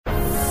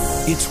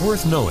It's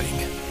worth knowing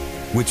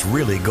what's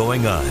really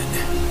going on.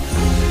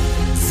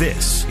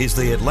 This is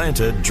the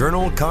Atlanta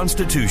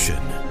Journal-Constitution.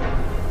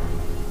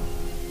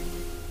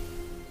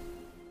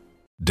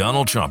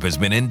 Donald Trump has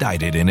been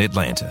indicted in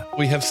Atlanta.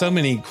 We have so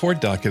many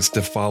court dockets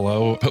to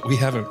follow, but we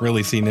haven't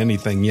really seen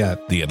anything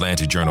yet. The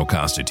Atlanta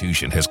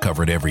Journal-Constitution has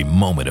covered every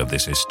moment of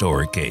this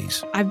historic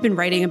case. I've been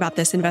writing about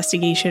this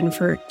investigation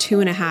for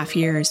 2.5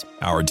 years.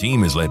 Our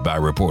team is led by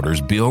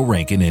reporters Bill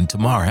Rankin and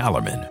Tamar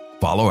Hallerman.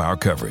 Follow our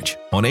coverage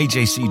on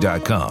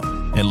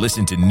AJC.com and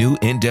listen to new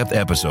in-depth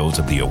episodes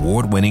of the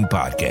award-winning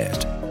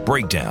podcast,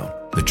 Breakdown,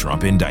 the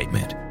Trump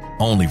Indictment,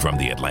 only from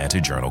the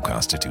Atlanta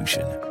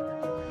Journal-Constitution.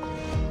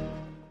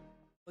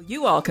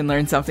 You all can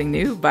learn something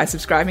new by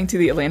subscribing to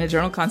the Atlanta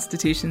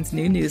Journal-Constitution's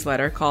new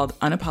newsletter called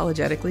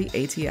Unapologetically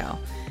ATL.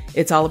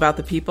 It's all about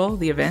the people,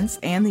 the events,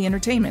 and the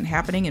entertainment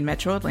happening in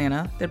Metro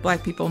Atlanta that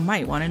Black people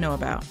might want to know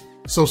about.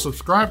 So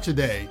subscribe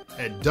today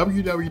at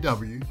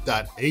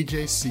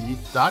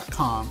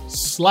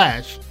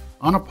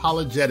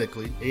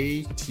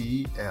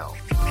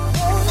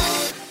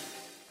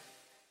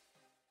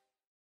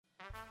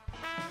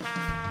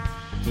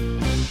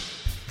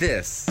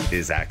This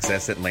is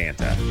Access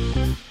Atlanta.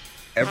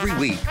 Every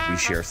week, we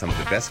share some of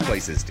the best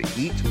places to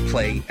eat,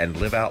 play, and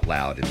live out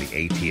loud in the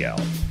ATL.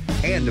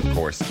 And, of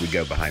course, we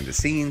go behind the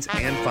scenes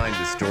and find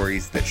the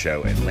stories that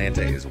show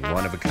Atlanta is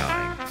one of a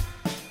kind.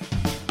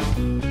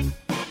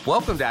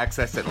 Welcome to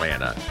Access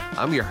Atlanta.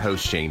 I'm your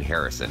host, Shane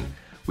Harrison.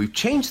 We've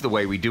changed the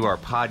way we do our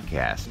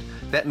podcast.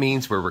 That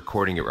means we're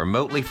recording it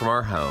remotely from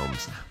our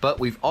homes, but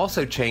we've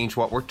also changed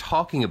what we're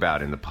talking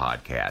about in the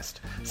podcast,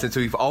 since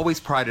we've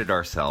always prided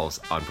ourselves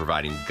on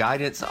providing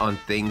guidance on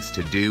things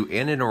to do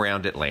in and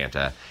around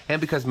Atlanta, and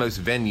because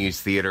most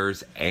venues,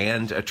 theaters,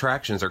 and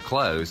attractions are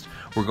closed,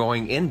 we're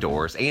going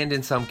indoors and,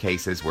 in some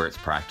cases where it's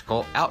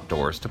practical,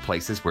 outdoors to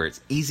places where it's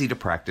easy to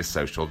practice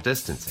social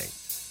distancing.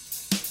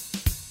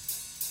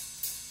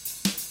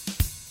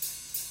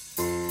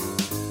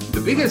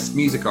 The biggest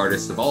music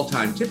artists of all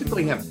time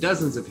typically have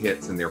dozens of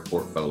hits in their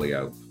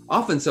portfolio,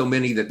 often so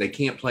many that they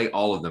can't play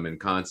all of them in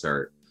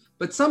concert.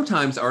 But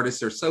sometimes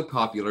artists are so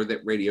popular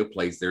that radio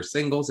plays their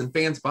singles and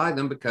fans buy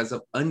them because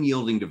of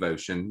unyielding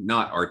devotion,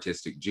 not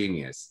artistic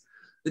genius.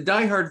 The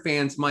diehard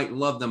fans might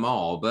love them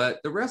all,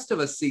 but the rest of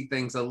us see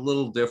things a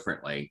little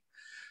differently.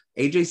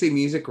 AJC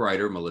music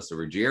writer Melissa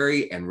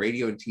Ruggieri and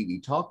radio and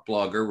TV talk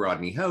blogger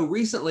Rodney Ho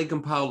recently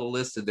compiled a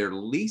list of their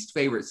least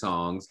favorite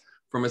songs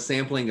from a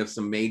sampling of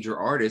some major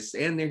artists,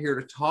 and they're here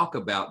to talk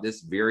about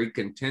this very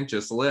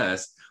contentious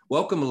list.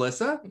 Welcome,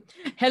 Melissa.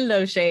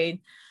 Hello,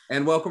 Shane.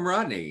 And welcome,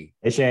 Rodney.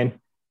 Hey, Shane.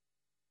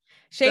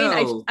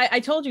 Shane, so, I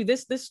told you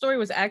this story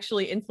was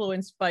actually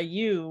influenced by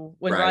you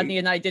when Rodney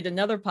and I did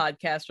another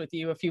podcast with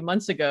you a few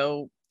months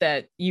ago,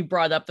 that you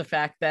brought up the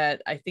fact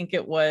that I think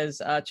it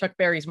was Chuck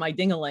Berry's My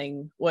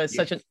Ding-a-Ling was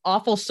such an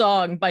awful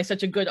song by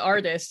such a good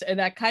artist. And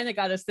that kind of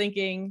got us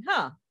thinking,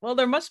 well,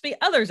 there must be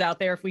others out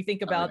there if we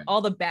think about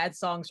all the bad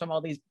songs from all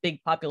these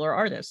big popular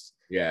artists.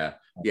 Yeah.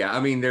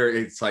 I mean,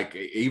 it's like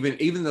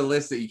even the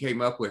list that you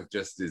came up with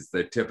just is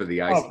the tip of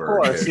the iceberg.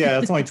 Of course, yeah,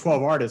 that's only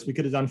 12 artists. We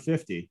could have done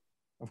 50.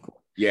 Of course.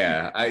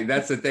 Yeah,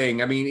 that's the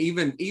thing. I mean,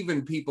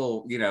 even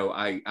people,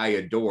 I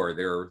adore.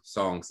 There are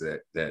songs that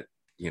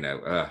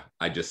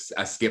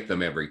I skip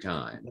them every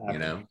time,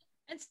 And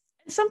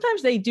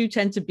sometimes they do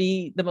tend to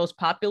be the most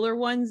popular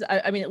ones.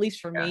 I mean, at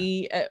least for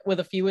me, with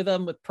a few of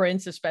them, with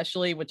Prince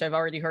especially, which I've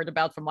already heard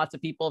about from lots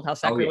of people of how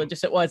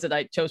sacrilegious it was that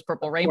I chose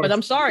Purple Rain. But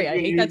I'm sorry, I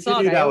hate that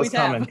song. I always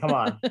have. Come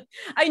on.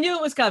 I knew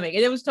it was coming,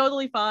 and it was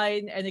totally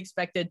fine and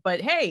expected.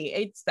 But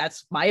hey,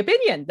 that's my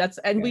opinion.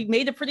 We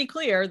made it pretty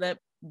clear that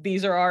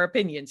these are our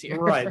opinions here.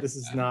 Right. This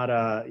is not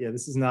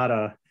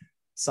a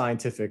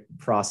scientific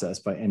process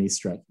by any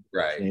stretch.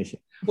 Right.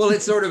 Well,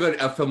 it's sort of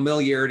a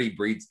familiarity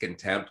breeds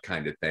contempt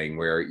kind of thing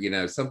where,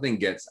 something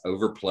gets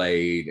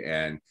overplayed.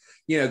 And,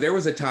 there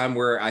was a time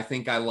where I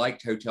think I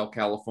liked Hotel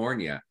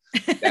California.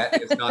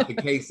 That is not the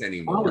case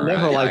anymore. I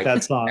never liked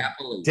that song.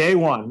 Day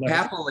one.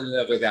 Happily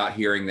live without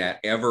hearing that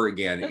ever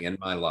again in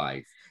my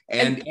life.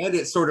 And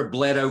it sort of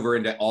bled over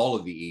into all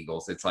of the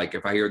Eagles. It's like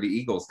if I hear the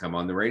Eagles come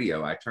on the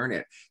radio, I turn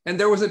it. And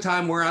there was a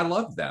time where I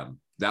loved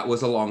them. That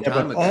was a long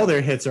time ago. All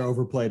their hits are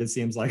overplayed, it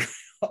seems like.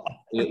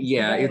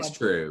 Yeah, it's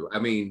true. I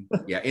mean,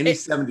 any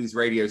 70s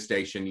radio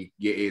station,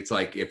 it's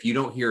like if you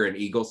don't hear an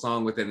Eagle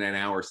song within an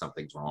hour,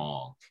 something's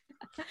wrong.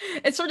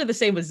 It's sort of the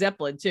same with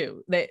Zeppelin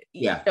too.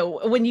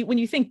 When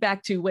you think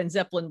back to when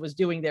Zeppelin was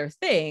doing their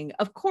thing,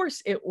 of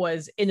course it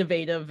was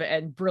innovative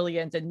and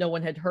brilliant, and no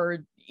one had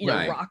heard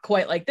rock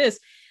quite like this.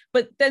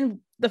 But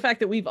then the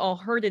fact that we've all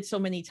heard it so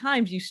many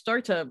times, you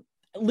start to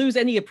lose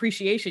any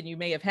appreciation you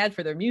may have had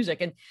for their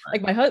music. And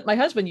like my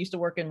husband used to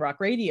work in rock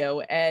radio,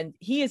 and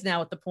he is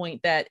now at the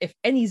point that if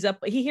any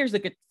Zeppelin, he hears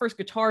the first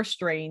guitar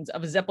strains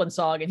of a Zeppelin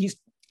song and he's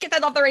get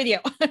that off the radio.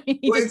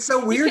 It's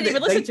so weird. He can't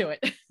even listen to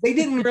it. They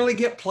didn't really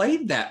get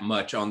played that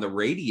much on the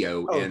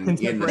radio.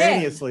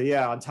 Contemporaneously,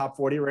 on top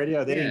 40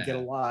 radio, they didn't get a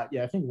lot.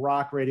 Yeah, I think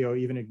rock radio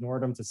even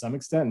ignored them to some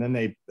extent, and then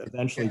they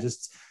eventually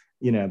just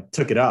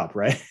took it up,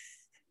 right?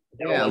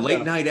 Yeah,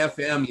 late night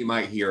FM, you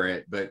might hear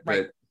it, but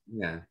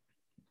Yeah.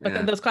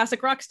 But those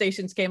classic rock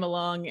stations came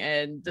along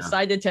and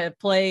decided to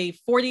play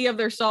 40 of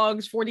their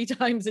songs 40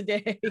 times a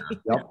day.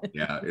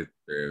 Yeah, it's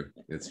true.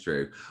 It's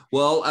true.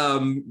 Well,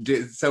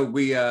 so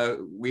we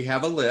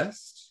have a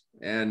list,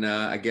 and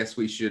I guess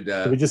we should.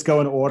 we just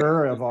go in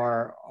order of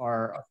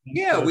our.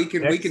 Yeah, we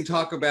can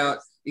talk about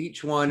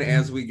each one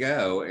as we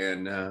go,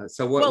 and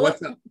so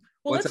what's up?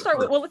 Let's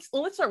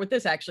start with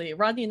this. Actually,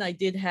 Rodney and I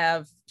did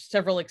have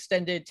several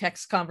extended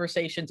text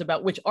conversations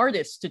about which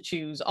artists to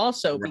choose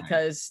also,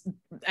 because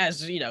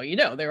as you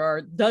know, there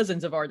are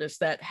dozens of artists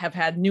that have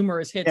had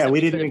numerous hits. Yeah,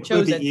 we didn't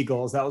include the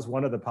Eagles. That was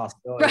one of the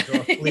possibilities.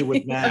 Right. Or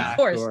Fleetwood Mac,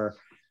 or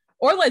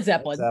Led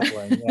Zeppelin.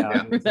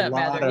 Yeah, for that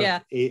matter.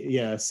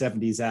 Yeah,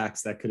 70s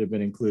acts that could have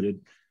been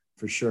included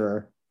for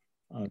sure.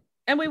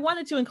 And we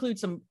wanted to include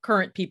some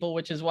current people,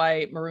 which is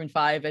why Maroon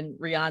 5 and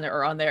Rihanna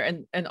are on there.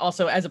 And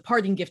also, as a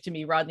parting gift to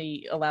me,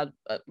 Rodney allowed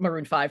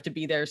Maroon 5 to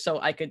be there so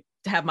I could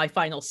have my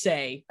final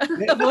say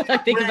of what I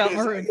think about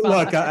Maroon 5.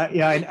 Look,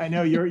 I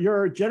know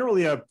you're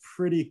generally a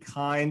pretty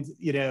kind,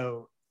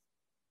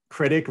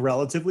 critic,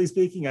 relatively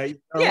speaking. There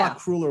are a lot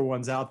crueler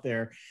ones out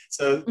there.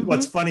 So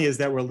what's funny is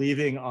that you're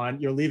leaving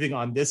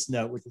on this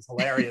note, which is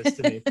hilarious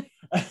to me.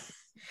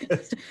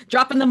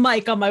 Dropping the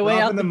mic on my way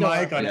out the door.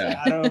 Mic on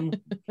Adam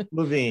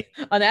Levine.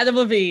 On Adam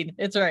Levine.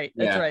 It's right.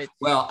 That's right.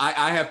 Well,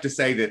 I have to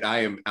say that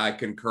I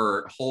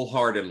concur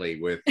wholeheartedly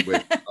with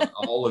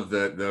all of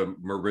the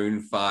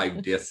Maroon 5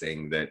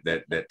 dissing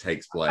that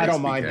takes place. I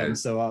don't mind them,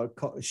 so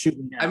I'll shoot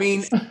them down. I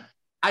mean,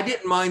 I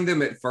didn't mind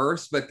them at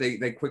first, but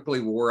they quickly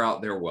wore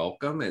out their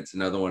welcome. It's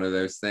another one of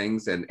those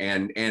things,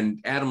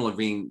 and Adam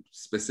Levine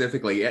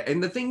specifically.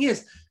 And the thing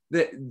is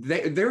that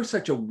they're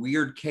such a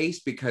weird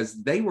case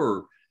because they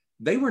were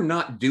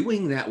not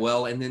doing that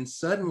well, and then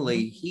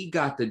suddenly he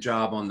got the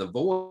job on The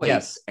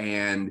Voice,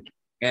 and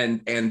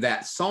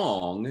that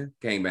song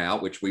came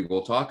out, which we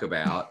will talk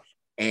about,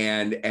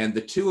 and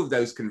the two of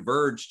those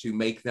converged to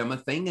make them a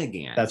thing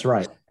again. That's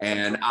right.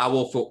 And I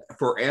will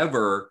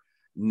forever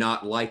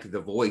not like The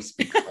Voice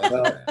because of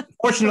that.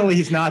 Fortunately,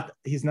 he's not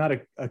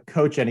a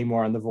coach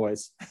anymore on The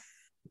Voice.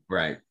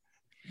 Right.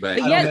 But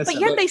yet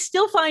they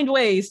still find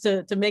ways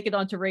to make it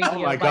onto radio. Oh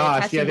my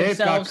gosh! Yeah, they've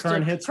got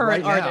current hits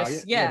right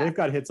artists. now. Yeah, they've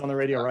got hits on the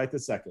radio right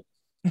this second.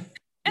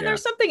 And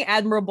there's something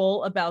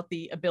admirable about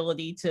the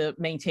ability to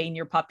maintain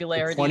your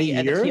popularity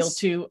and appeal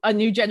to a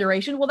new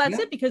generation. Well, that's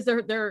it, because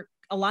they're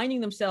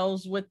aligning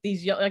themselves with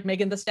these, like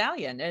Megan Thee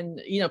Stallion,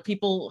 and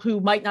people who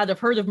might not have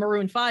heard of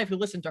Maroon 5 who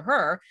listened to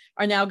her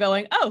are now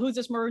going, oh, who's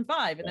this Maroon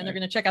 5? And then they're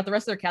going to check out the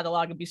rest of their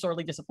catalog and be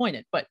sorely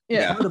disappointed. But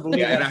and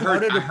I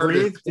heard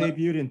it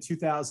debuted in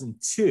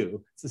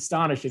 2002. It's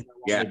astonishing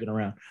how long they've been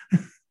around.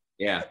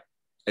 Yeah,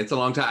 it's a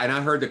long time. And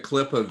I heard the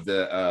clip of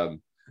the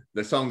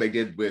song they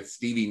did with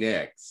Stevie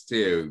Nicks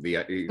too.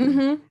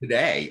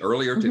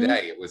 Earlier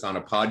today, it was on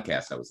a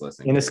podcast I was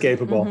listening.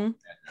 Inescapable. To.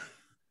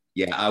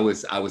 Yeah, I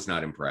was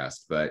not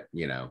impressed, but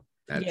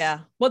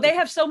well, they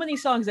have so many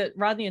songs that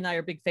Rodney and I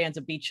are big fans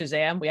of Beat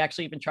Shazam. We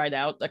actually even tried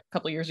out a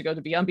couple of years ago to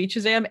be on Beat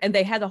Shazam, and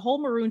they had a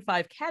whole Maroon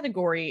 5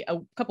 category a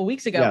couple of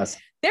weeks ago. Yes.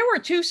 There were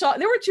two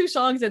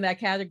songs in that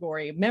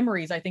category.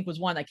 Memories, I think, was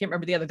one. I can't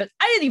remember the other, but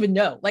I didn't even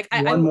know. Like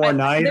One More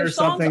Night or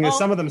something.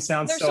 Some of them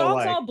sound so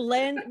songs all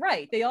blend,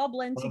 right? They all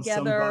blend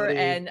together,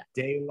 and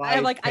Daylight,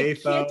 I'm like, I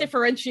can't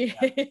differentiate.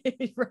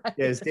 Right?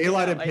 Yeah, is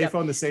Daylight and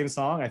Payphone the same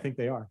song? I think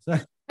they are.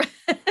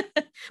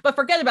 But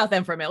forget about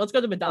them for a minute. Let's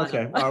go to Madonna.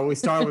 Okay, we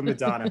start with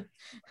Madonna.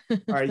 All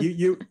right,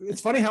 you.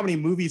 It's funny how many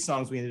movie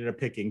songs we ended up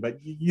picking, but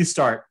you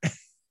start.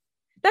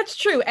 That's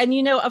true. And,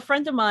 a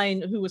friend of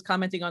mine who was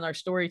commenting on our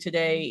story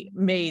today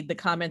made the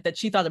comment that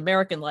she thought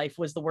American Life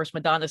was the worst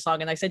Madonna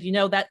song. And I said,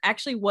 that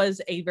actually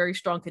was a very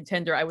strong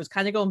contender. I was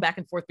kind of going back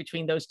and forth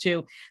between those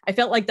two. I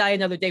felt like Die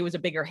Another Day was a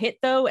bigger hit,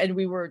 though. And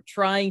we were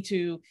trying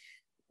to,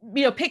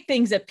 pick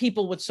things that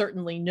people would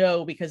certainly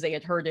know because they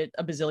had heard it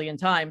a bazillion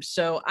times.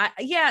 So Die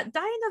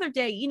Another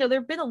Day, there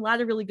have been a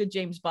lot of really good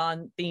James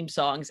Bond theme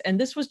songs, and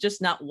this was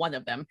just not one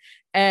of them.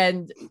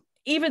 And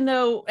even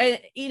though,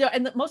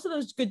 and most of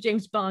those good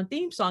James Bond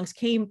theme songs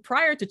came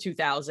prior to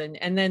 2000.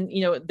 And then,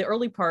 the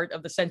early part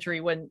of the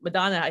century when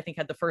Madonna, I think,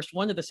 had the first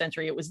one of the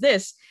century, it was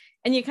this.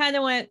 And you kind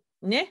of went,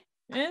 I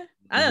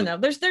don't know.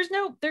 There's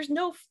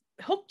no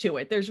hook to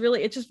it.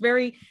 It's just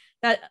very,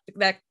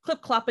 that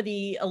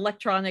clip-cloppity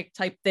electronic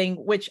type thing,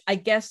 which I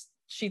guess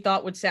she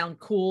thought would sound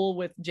cool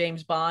with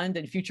James Bond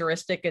and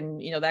futuristic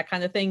and that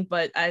kind of thing,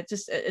 but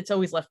it's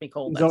always left me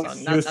cold. That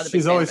song.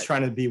 She's always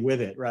trying to be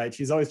with it, right?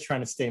 She's always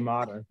trying to stay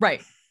modern.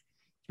 Right.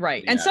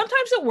 Yeah. And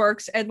sometimes it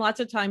works and lots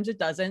of times it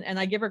doesn't, and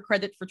I give her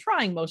credit for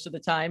trying most of the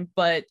time,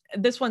 but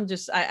this one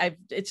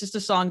it's just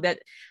a song that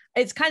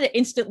it's kind of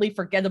instantly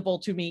forgettable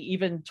to me,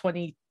 even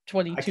 22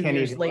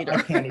 years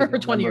later or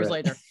 20 years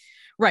later.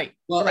 Right.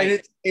 Well, right.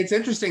 And it's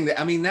interesting that,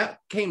 that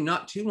came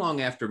not too long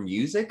after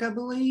Music, I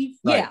believe.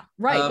 Yeah,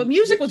 right. But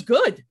Music was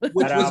good. Which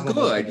was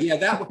good.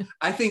 Yeah,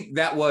 I think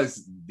that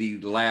was the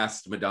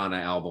last Madonna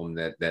album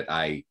that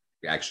I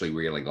actually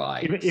really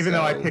liked. Even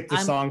though I picked a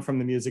song from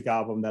the Music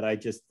album that I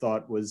just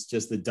thought was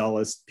just the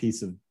dullest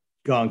piece of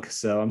gunk.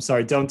 So I'm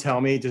sorry, Don't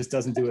Tell Me just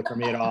doesn't do it for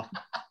me at all.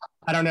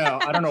 I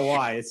don't know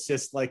why. It's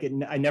just like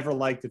I never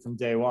liked it from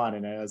day one,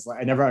 and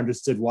I never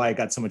understood why it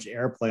got so much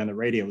airplay on the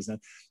radio.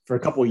 For a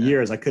couple of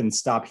years, I couldn't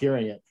stop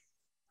hearing it.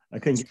 I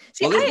couldn't.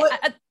 See,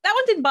 that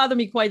one didn't bother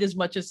me quite as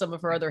much as some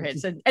of her other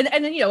hits, and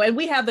and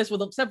we have this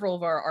with several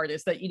of our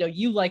artists that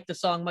you like the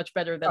song much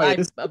better than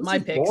my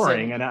picks.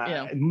 Boring,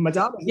 and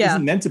Madonna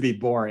isn't meant to be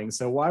boring,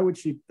 so why would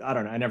she? I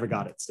don't know. I never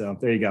got it, so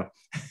there you go.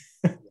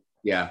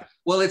 Yeah,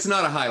 well, it's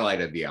not a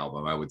highlight of the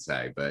album, I would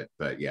say, but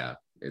yeah,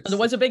 it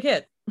was a big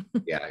hit.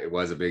 Yeah, it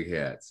was a big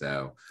hit.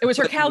 So it was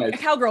her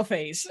cowgirl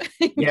phase.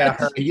 Yeah,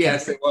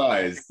 yes, it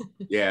was.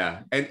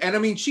 Yeah, and I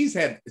mean, she's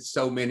had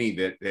so many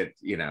that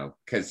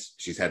because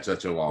she's had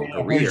such a long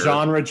career.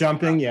 Genre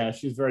jumping,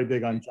 she's very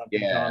big on jumping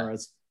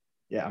genres.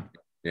 Yeah.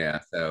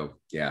 So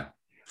yeah.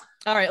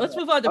 All right, let's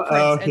move on to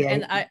Prince.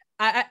 And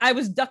I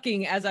was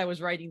ducking as I was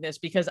writing this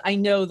because I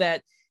know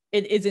that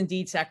it is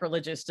indeed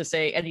sacrilegious to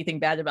say anything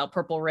bad about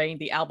Purple Rain,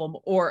 the album,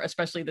 or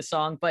especially the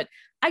song, but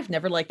I've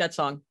never liked that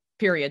song.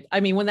 Period. I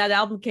mean, when that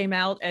album came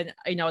out and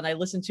and I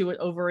listened to it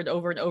over and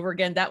over and over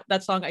again,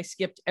 that song I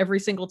skipped every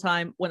single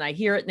time. When I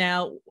hear it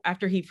now,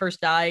 after he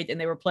first died and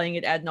they were playing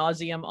it ad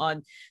nauseum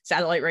on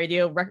satellite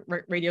radio,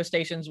 radio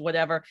stations,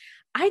 whatever,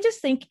 I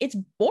just think it's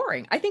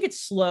boring. I think it's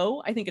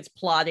slow. I think it's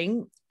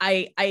plodding.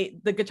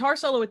 The guitar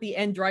solo at the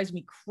end drives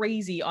me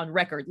crazy on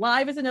record.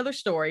 Live is another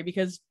story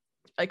because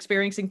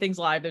experiencing things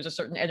live, there's a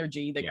certain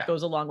energy that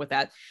goes along with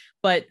that.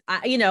 But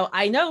I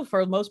know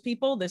for most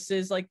people this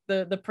is like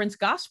the Prince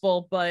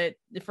gospel, but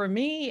for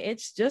me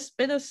it's just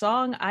been a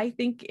song I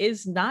think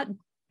is not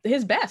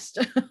his best.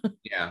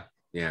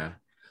 Yeah.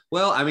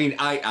 Well, I mean,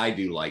 I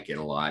do like it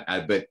a lot,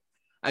 but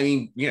I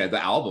mean,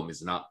 the album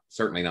is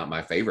certainly not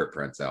my favorite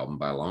Prince album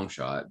by a long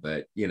shot,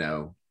 but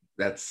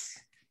it's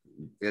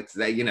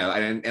that,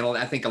 and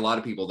I think a lot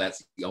of people,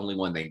 that's the only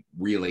one they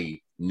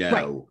really know.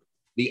 Right.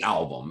 The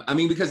album. I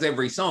mean, because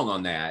every song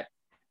on that,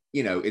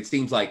 it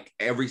seems like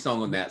every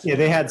song on that. Yeah,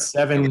 they had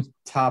 7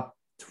 top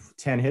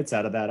 10 hits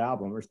out of that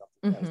album or something.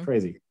 Mm-hmm. That's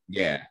crazy.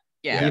 Yeah.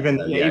 Even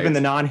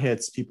the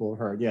non-hits people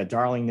heard. Yeah,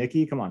 Darling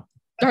Nikki, come on.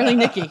 Darling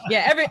Nikki.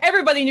 Yeah,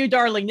 everybody knew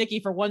Darling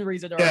Nikki for one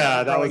reason or another.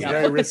 Yeah, that was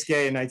very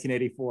risque in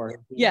 1984.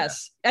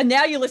 Yes. And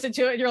now you listen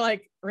to it and you're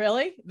like,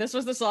 really? This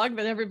was the song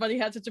that everybody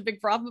had such a big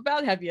problem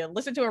about? Have you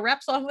listened to a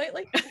rap song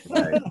lately?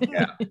 Right.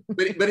 Yeah.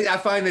 But I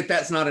find that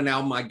that's not an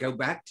album I go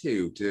back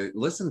to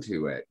listen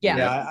to it.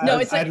 Yeah.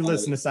 I'd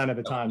listen to Sign of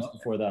the Times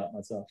before that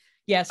myself.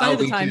 Yeah, Sign of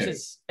the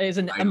Times is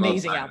an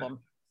amazing album.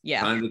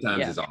 Yeah. Sign of the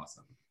Times is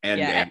awesome.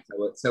 And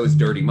so is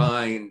Dirty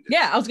Mind.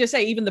 Yeah, I was gonna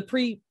say even the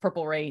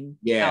pre-Purple Rain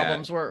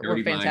albums were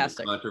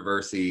fantastic. Mind,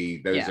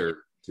 Controversy, those are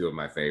two of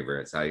my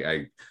favorites.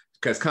 I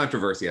because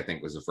Controversy I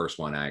think was the first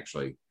one I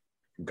actually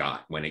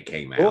got when it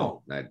came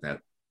out.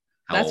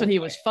 That's when he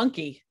was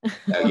funky.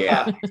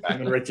 Yeah,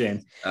 Rick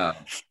James. Well,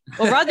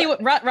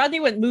 Rodney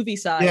went movie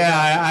side.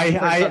 Yeah,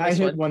 I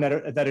hit one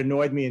that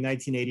annoyed me in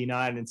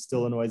 1989 and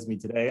still annoys me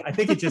today. I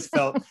think it just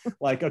felt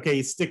like, okay,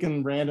 he's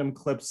sticking random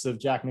clips of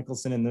Jack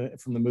Nicholson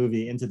from the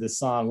movie into this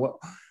song. Well,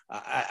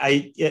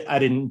 I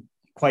didn't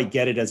quite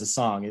get it as a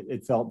song.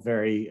 It felt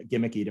very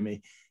gimmicky to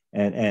me,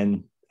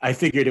 and I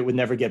figured it would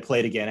never get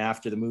played again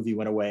after the movie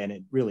went away, and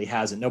it really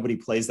hasn't. Nobody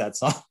plays that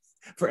song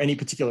for any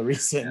particular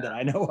reason that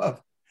I know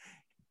of.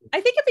 I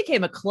think it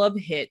became a club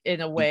hit in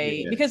a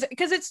way because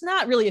it's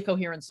not really a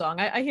coherent song.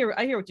 I hear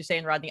what you're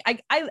saying, Rodney.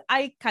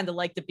 I kind of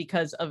liked it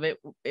because of it.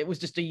 It was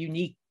just a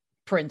unique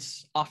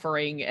Prince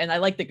offering, and I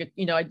like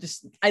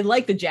I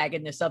like the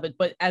jaggedness of it.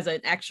 But as an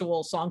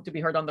actual song to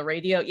be heard on the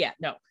radio,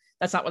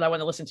 that's not what I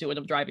want to listen to when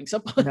I'm driving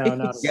someplace.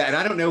 No. Yeah, and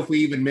I don't know if we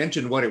even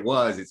mentioned what it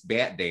was. It's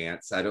Bat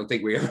Dance. I don't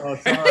think we ever. Oh,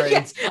 sorry.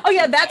 Yes. Oh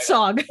yeah, that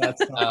song.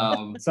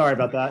 Sorry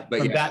about that. But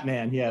from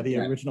Batman, the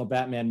original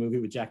Batman movie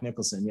with Jack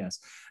Nicholson. Yes.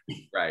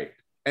 Right.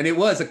 And it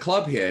was a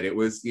club hit. It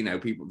was,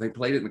 people, they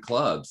played it in the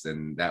clubs,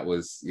 and that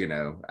was,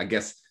 I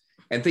guess,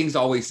 and things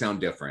always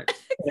sound different.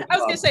 I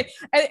was going to say,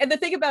 and the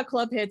thing about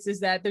club hits is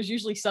that there's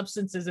usually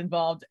substances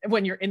involved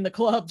when you're in the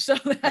club. So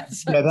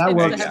that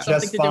works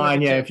just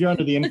fine. Yeah. If you're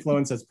under the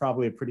influence, that's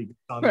probably a pretty good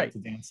song to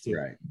dance to.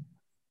 Right.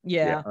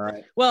 Yeah. All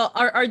right. Well,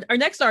 our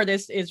next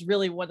artist is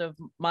really one of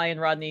my and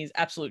Rodney's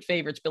absolute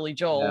favorites, Billy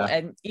Joel. Yeah.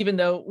 And even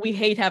though we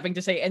hate having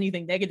to say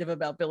anything negative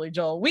about Billy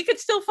Joel, we could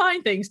still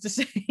find things to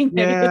say.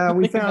 Yeah,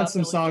 we found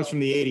some songs from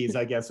the 80s,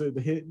 I guess.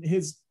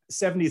 His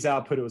 70s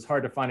output, it was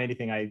hard to find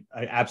anything I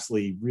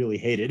absolutely really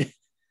hated.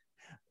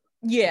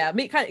 Yeah,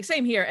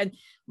 same here. And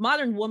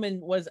Modern Woman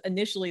was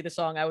initially the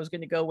song I was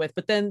going to go with,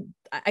 but then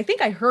I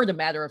think I heard A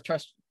Matter of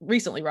Trust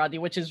recently, Rodney,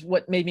 which is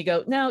what made me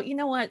go, no, you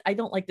know what? I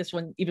don't like this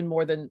one even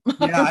more than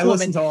Modern Woman.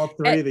 Listened to all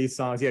three of these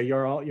songs. Yeah,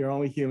 You're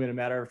Only Human, A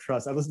Matter of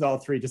Trust. I listened to all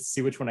three just to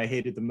see which one I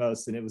hated the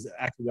most, and it was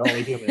actually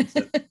Only Human.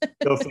 So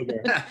go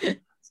figure.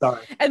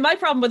 Sorry. And my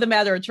problem with A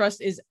Matter of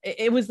Trust is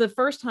it was the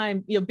first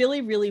time, Billy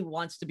really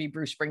wants to be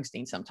Bruce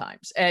Springsteen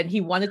sometimes. And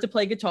he wanted to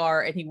play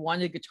guitar, and he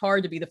wanted guitar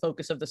to be the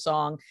focus of the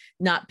song,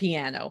 not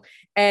piano.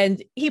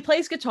 And he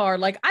plays guitar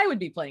like I would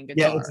be playing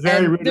guitar. Yeah, it's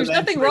very rudimentary. There's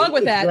nothing wrong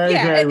with that.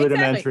 Very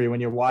rudimentary when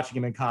you're watching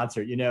him in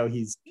concert.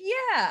 He's.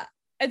 Yeah.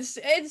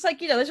 it's like,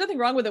 there's nothing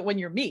wrong with it when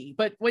you're me,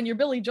 but when you're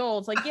Billy Joel,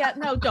 it's like, yeah,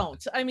 no,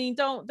 don't. I mean,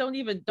 don't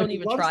even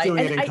try.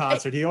 Doing it in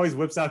concert. He always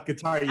whips out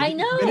guitar. I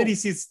know. The minute he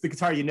sees the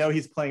guitar,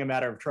 he's playing A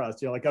Matter of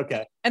Trust. You're like,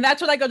 okay. And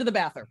that's when I go to the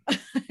bathroom.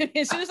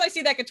 As soon as I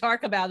see that guitar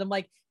come out, I'm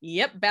like,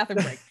 yep,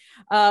 bathroom break.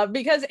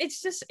 Because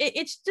it's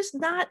just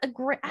not a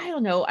great, I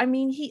don't know. I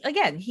mean,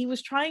 he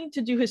was trying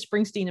to do his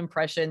Springsteen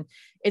impression.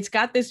 It's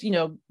got this,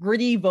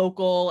 gritty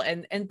vocal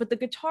but the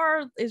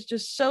guitar is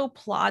just so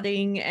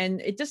plodding,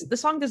 and the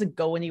song doesn't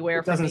go anywhere.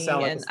 It doesn't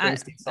sound like a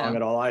Springsteen song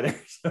at all either.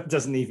 So it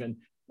doesn't even.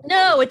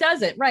 No, it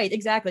doesn't. Right.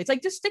 Exactly. It's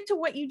like, just stick to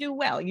what you do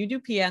well. You do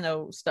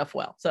piano stuff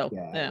well. So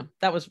yeah,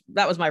 that was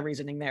my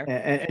reasoning there.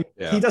 And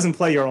he doesn't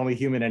play You're Only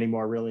Human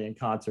anymore really in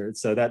concert.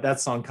 So that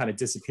song kind of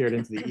disappeared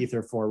into the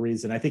ether for a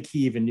reason. I think he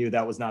even knew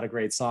that was not a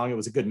great song. It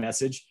was a good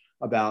message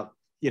about,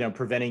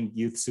 preventing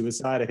youth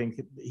suicide. I think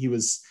he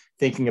was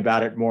thinking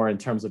about it more in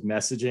terms of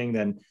messaging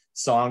than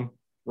song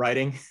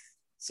writing.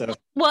 So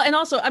well, and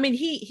also, I mean,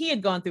 he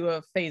had gone through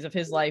a phase of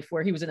his life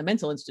where he was in a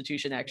mental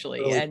institution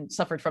actually, and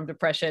suffered from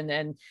depression,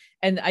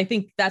 and I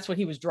think that's what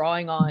he was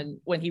drawing on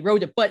when he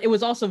wrote it. But it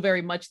was also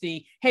very much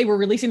hey, we're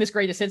releasing this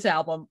greatest hits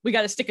album, we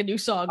got to stick a new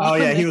song. Oh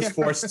yeah, he was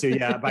forced to.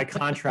 Yeah, by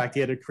contract,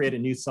 he had to create a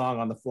new song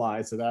on the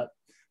fly. So that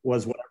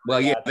was what. Well,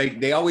 yeah,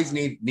 they always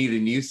need a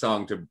new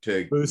song to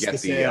get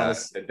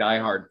the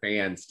diehard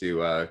fans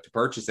to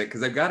purchase it,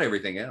 because they've got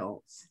everything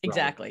else.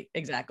 Exactly.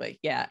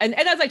 Yeah, and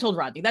as I told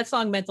Rodney, that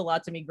song meant a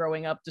lot to me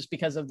growing up, just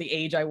because of the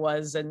age I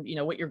was, and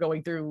what you're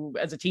going through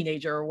as a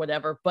teenager or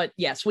whatever. But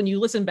yes, when you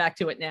listen back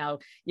to it now,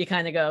 you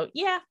kind of go,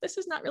 yeah, this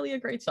is not really a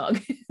great song.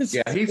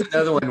 Yeah, he's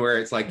another one where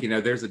it's like,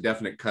 there's a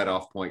definite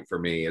cutoff point for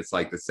me. It's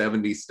like the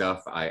 70s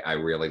stuff I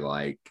really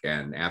like,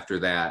 and after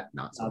that,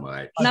 not so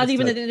much. Not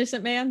even An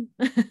Innocent Man.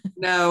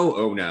 No.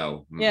 Oh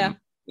no. Yeah.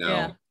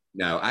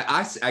 No.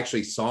 I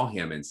actually saw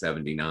him in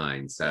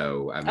 '79.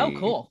 So I mean, oh,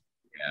 cool.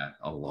 Yeah,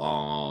 a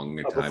long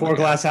time before ago.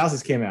 Glass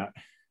Houses came out.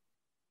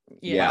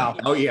 Yeah.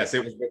 Oh yes,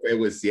 it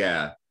was.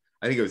 Yeah,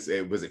 I think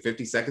it was at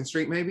 52nd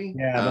Street maybe.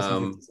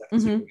 Yeah.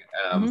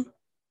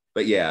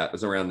 But yeah, it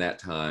was around that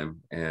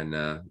time, and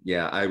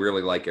I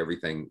really like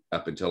everything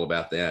up until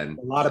about then.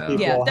 A lot of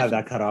people have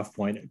that cutoff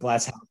point.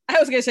 Glass House. I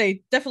was gonna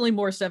say definitely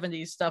more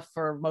 70s stuff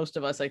for most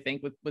of us, I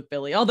think, with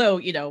Billy. Although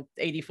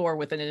 84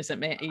 with An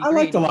Innocent Man. I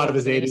liked a lot of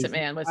his 80s. Innocent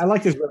Man was. I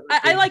liked his.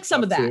 I like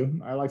some of that. Too.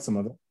 I like some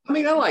of it. I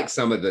mean, I like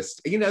some of this.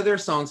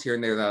 There's songs here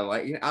and there that I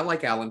like. I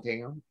like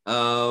Allentown.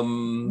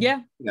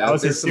 Yeah. That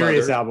was his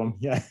serious album.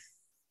 Yeah.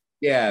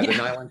 Yeah, the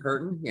Nylon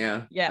Curtain.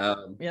 Yeah. Yeah.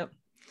 Yep.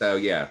 So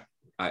yeah.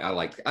 I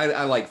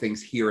like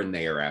things here and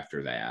there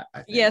after that. I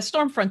think. Yeah,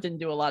 Stormfront didn't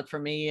do a lot for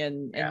me,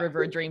 and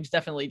River of Dreams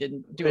definitely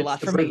didn't do a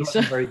lot for me. So.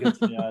 Very good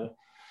to me.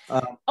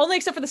 Only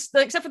except for the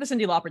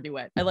Cyndi Lauper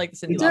duet. I like the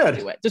Cyndi Lauper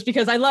duet just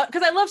because I love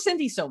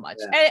Cyndi so much.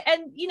 Yeah.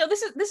 And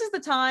this is the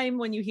time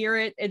when you hear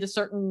it in a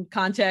certain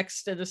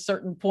context at a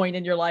certain point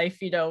in your life.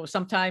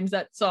 Sometimes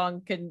that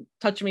song can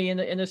touch me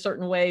in a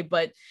certain way,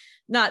 but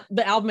not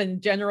the album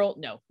in general.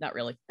 No, not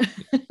really.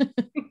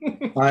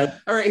 All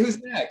right. Who's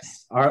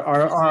next?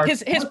 Our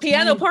his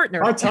piano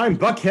partner, part-time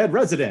Buckhead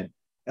resident,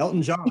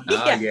 Elton John.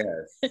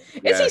 Yes.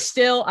 Is he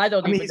still? I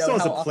don't. I mean, he still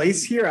has a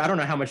place here. I don't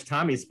know how much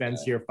time he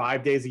spends here.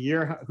 5 days a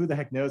year. Who the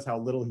heck knows how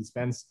little he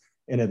spends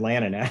in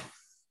Atlanta now?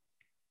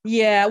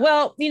 Yeah.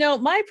 Well,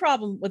 my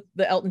problem with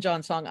the Elton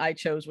John song I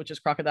chose, which is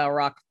Crocodile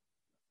Rock,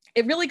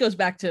 it really goes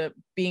back to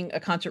being a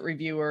concert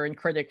reviewer and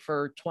critic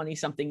for 20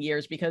 something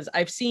years, because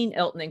I've seen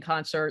Elton in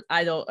concert.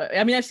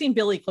 I've seen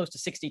Billy close to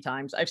 60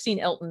 times. I've seen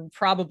Elton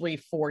probably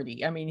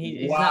 40. I mean,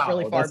 he's not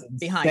really far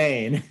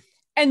behind.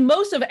 And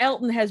most of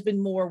Elton has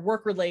been more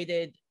work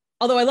related,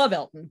 although I love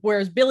Elton.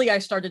 Whereas Billy, I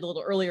started a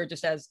little earlier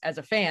just as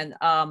a fan.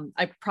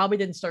 I probably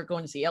didn't start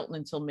going to see Elton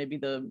until maybe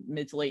the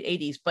mid to late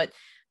 80s, but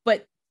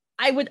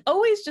I would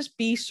always just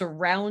be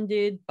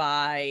surrounded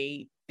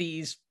by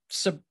these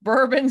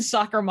suburban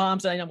soccer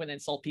moms. And I know I'm going to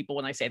insult people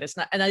when I say this,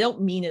 and I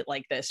don't mean it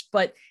like this,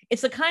 but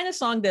it's the kind of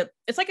song that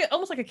it's like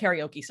almost like a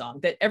karaoke song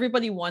that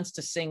everybody wants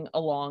to sing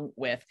along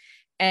with,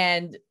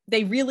 and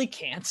they really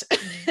can't.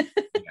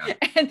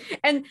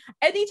 And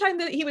anytime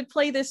that he would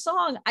play this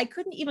song, I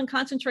couldn't even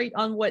concentrate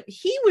on what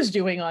he was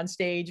doing on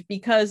stage,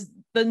 because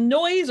the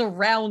noise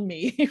around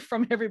me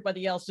from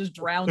everybody else just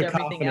drowned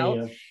everything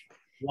out.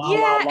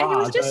 And it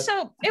was just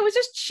it was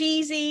just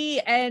cheesy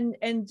and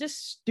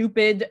just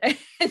stupid. And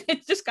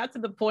it just got to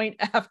the point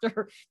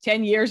after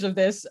 10 years of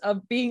this,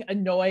 of being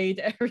annoyed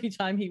every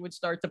time he would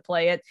start to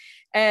play it.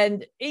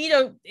 And,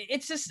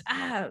 it's just,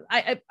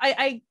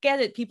 I get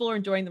it. People are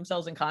enjoying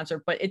themselves in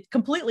concert, but it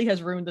completely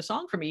has ruined the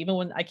song for me, even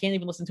when I can't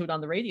even listen to it on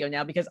the radio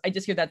now, because I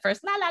just hear that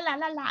first la, la, la,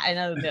 la, la.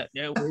 And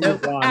no,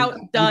 out,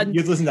 done.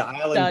 You'd listen to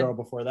Island Girl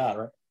before that,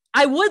 right?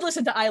 I would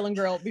listen to Island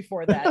Girl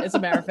before that, as a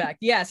matter of fact.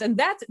 Yes. And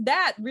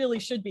that really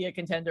should be a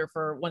contender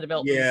for one of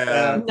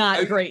Elton's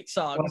not great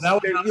songs. Well,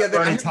 that was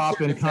burning top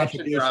in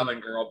contribution.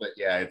 Island Girl, but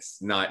yeah, it's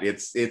not.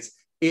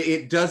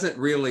 It doesn't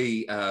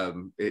really.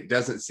 It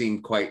doesn't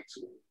seem quite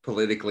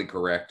politically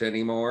correct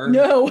anymore.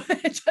 No,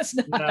 it's just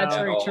not. That's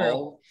very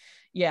true.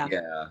 Yeah.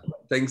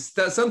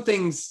 Some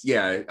things,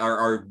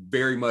 are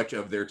very much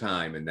of their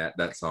time, and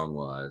that song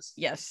was.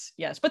 Yes.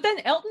 But then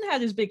Elton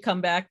had his big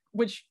comeback,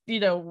 which,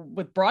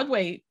 with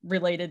Broadway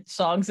related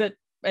songs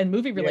and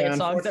movie related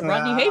songs that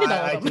Rodney hated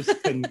all of them. I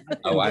just couldn't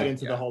get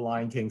into the whole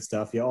Lion King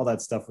stuff. Yeah, all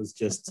that stuff was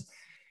just,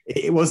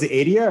 it was the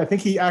 80s. I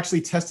think he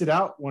actually tested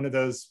out one of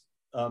those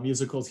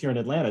musicals here in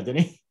Atlanta,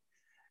 didn't he?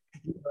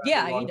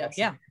 Yeah, Aida.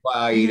 Yeah.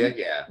 Aida,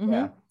 yeah. Mm-hmm.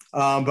 Yeah.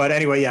 But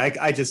anyway,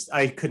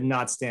 I could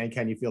not stand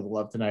Can You Feel the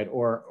Love Tonight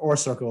or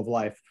Circle of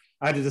Life.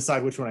 I had to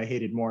decide which one I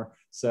hated more.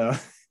 So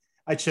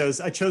I chose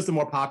the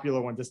more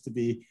popular one just to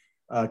be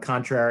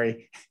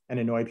contrary and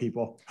annoy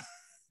people.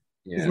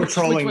 Yeah. We're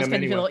trolling them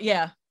anyway.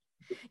 Yeah.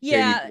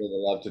 Can You Feel the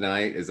Love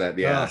Tonight? Is that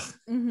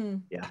Mm-hmm.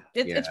 Yeah.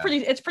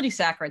 It's pretty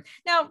saccharine.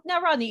 Now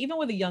Rodney, even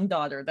with a young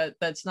daughter,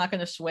 that's not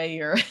going to sway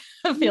your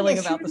feeling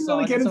about the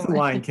song. Really get into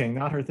Lion King,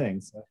 not her thing.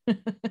 So. For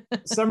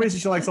some reason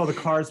she likes all the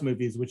Cars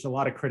movies, which a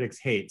lot of critics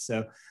hate.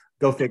 So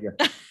go figure.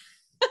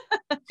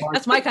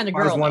 That's my kind of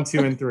girl. Cars 1, 2,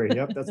 and 3.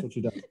 Yep, that's what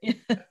she does.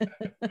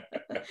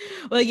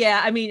 Well,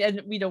 yeah, I mean,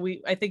 and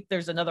I think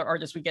there's another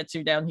artist we get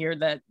to down here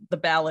that the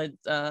ballad,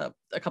 a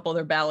couple of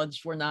their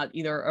ballads were not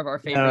either of our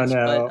favorites.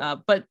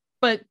 No.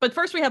 But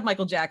first we have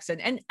Michael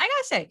Jackson, and I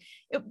gotta say,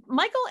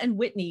 Michael and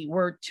Whitney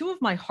were two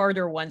of my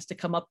harder ones to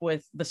come up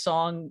with the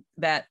song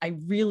that I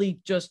really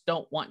just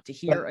don't want to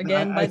hear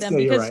again by them,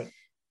 because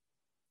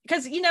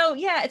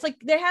it's like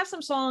they have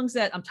some songs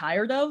that I'm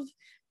tired of,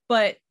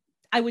 but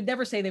I would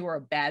never say they were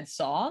a bad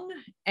song.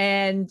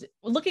 And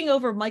looking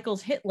over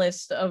Michael's hit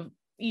list of,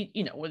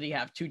 what do you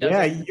have? 2 dozen,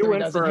 yeah, you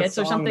went for a hits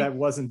song or something that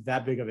wasn't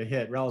that big of a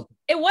hit. Relative.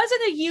 It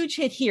wasn't a huge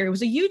hit here. It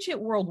was a huge hit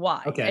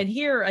worldwide. Okay. And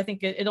here, I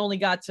think it only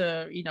got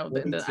to,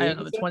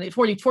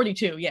 the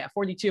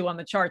 42 on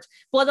the charts.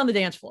 Blood on the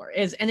Dance Floor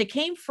and it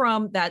came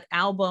from that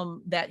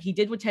album that he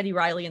did with Teddy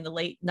Riley in the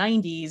late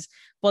 90s,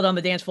 Blood on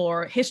the Dance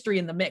Floor, History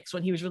in the Mix,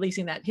 when he was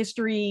releasing that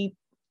History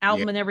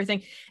album and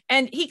everything.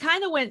 And he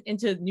kind of went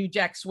into New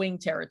Jack Swing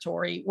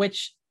territory,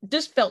 which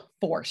just felt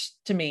forced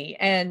to me.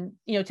 And,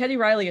 Teddy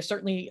Riley is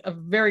certainly a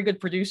very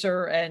good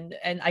producer, and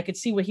I could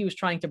see what he was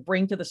trying to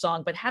bring to the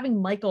song, but having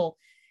Michael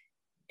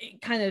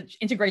kind of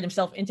integrate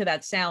himself into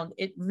that sound,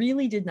 it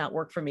really did not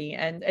work for me.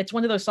 And it's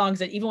one of those songs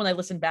that even when I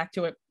listened back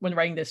to it when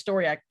writing this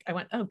story, I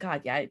went, oh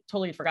God, yeah, I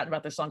totally had forgotten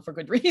about this song for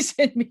good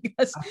reason,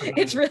 because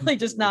it's really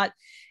just not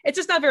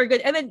very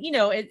good. And then,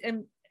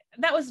 and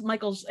that was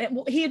Michael's.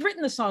 He had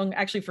written the song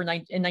actually in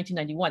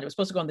 1991. It was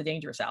supposed to go on the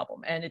Dangerous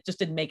album, and it just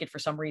didn't make it for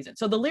some reason.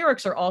 So the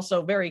lyrics are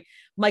also very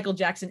Michael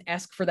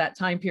Jackson-esque for that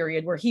time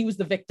period, where he was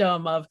the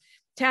victim of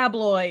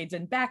tabloids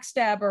and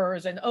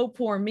backstabbers and oh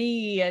poor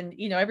me, and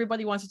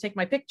everybody wants to take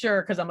my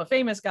picture because I'm a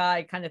famous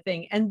guy, kind of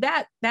thing. And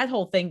that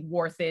whole thing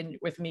wore thin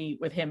with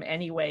him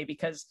anyway,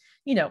 because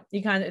you kind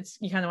of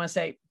want to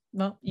say,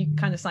 well, you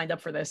kind of signed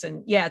up for this,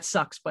 and yeah, it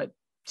sucks, but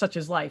such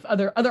is life.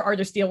 Other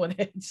artists deal with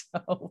it,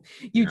 so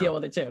you deal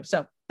with it too.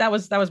 So that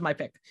was my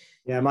pick.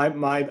 Yeah,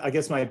 I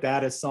guess my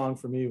baddest song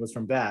for me was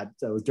from Bad.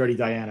 So it was Dirty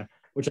Diana,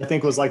 which I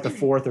think was like the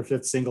 4th or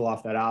 5th single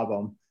off that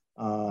album.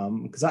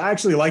 Because I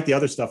actually like the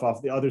other stuff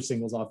off the other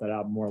singles off that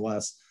album more or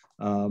less.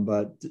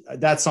 But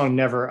that song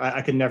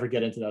I could never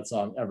get into that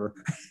song ever.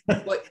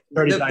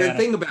 The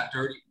thing about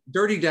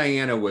Dirty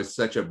Diana was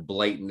such a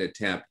blatant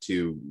attempt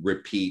to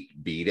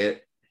repeat Beat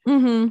It.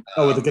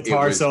 Mm-hmm. With the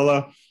guitar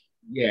solo.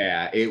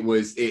 Yeah, it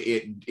was.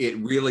 It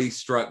really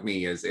struck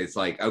me as it's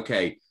like,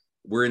 okay,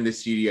 we're in the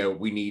studio,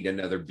 we need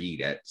another Beat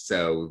It,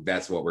 so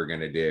that's what we're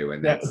gonna do.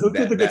 And who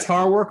did the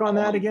guitar work on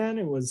that again?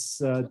 It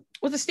was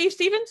it Steve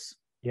Stevens?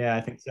 Yeah,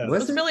 I think so.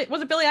 Was it Billy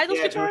Idol's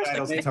guitarist? Billy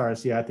Idol's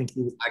guitarist. Yeah, I think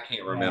he was. I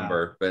can't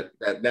remember, but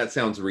that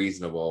sounds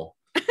reasonable.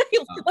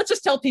 Let's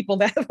just tell people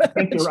that. I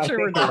think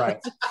you're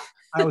right.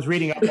 I was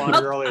reading up on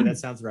it earlier. That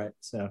sounds right.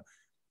 So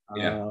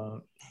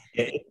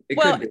it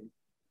could be.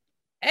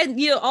 And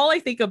all I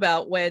think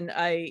about when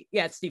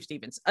it's Steve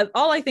Stevens.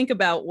 All I think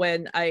about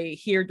when I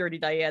hear Dirty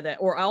Diana,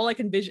 or all I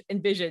can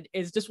envision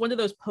is just one of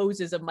those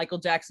poses of Michael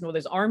Jackson with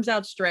his arms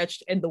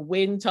outstretched and the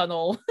wind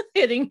tunnel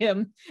hitting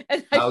him.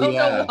 And I don't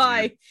know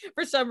why.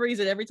 For some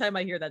reason, every time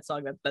I hear that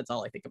song, that's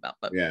all I think about.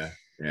 But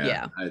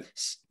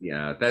it's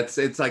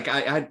like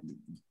I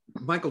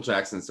Michael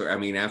Jackson. So I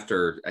mean,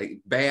 after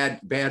Bad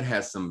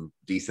has some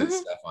decent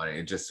stuff on it,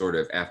 and just sort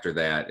of after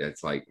that,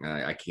 it's like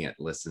I can't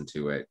listen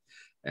to it.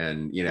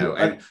 And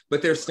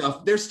but there's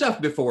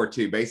stuff before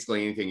too.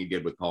 Basically anything he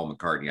did with Paul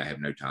McCartney, I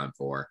have no time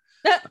for.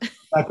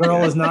 That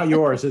Girl Is Not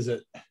Yours, is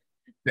it?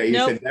 No, you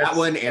said that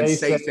one and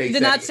say.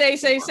 Did not say.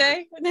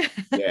 Yeah,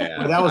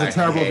 well, that was a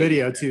terrible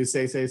video too.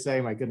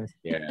 Say. My goodness.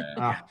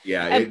 Yeah,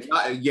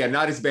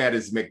 not as bad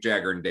as Mick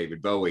Jagger and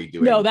David Bowie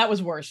doing. No, that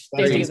was worse.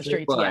 Dancing in the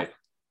Streets. But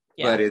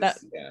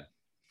it's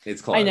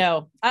It's close. I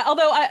know.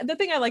 The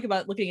thing I like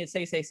about looking at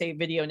Say Say Say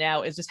video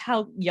now is just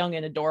how young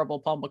and adorable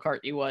Paul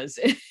McCartney was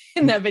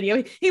in that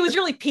video. He was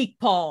really peak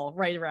Paul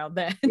right around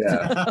then.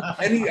 Yeah,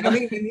 and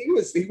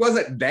he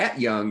wasn't that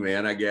young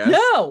then, I guess.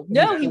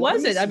 No, he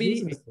wasn't. I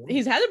mean,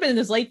 he's had to been in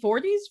his late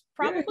 40s,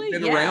 probably. Yeah,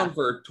 he's been around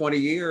for 20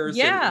 years.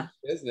 Yeah,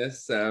 in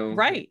business. So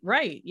right.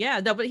 Yeah,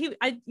 no, but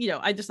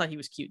I just thought he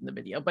was cute in the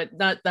video, but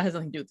that has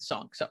nothing to do with the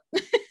song. So.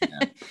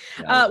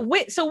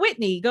 So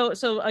Whitney,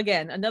 so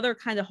again, another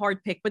kind of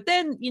hard pick, but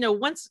then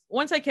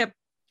once I kept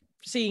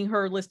seeing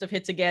her list of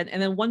hits again,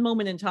 and then one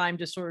moment in time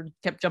just sort of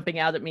kept jumping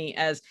out at me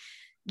as,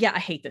 I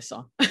hate this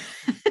song.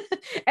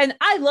 And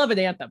I love an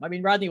anthem. I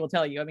mean, Rodney will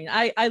tell you, I mean,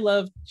 I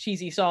love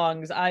cheesy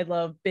songs, I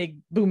love big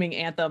booming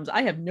anthems.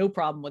 I have no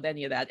problem with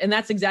any of that, and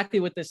that's exactly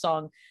what this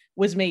song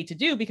was made to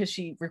do, because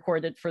she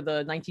recorded for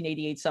the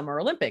 1988 Summer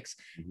Olympics.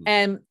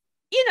 And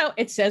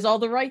it says all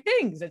the right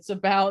things. It's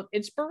about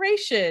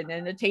inspiration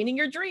and attaining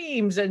your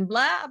dreams and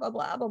blah, blah,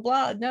 blah, blah,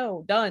 blah.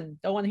 No, done.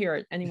 Don't want to hear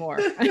it anymore.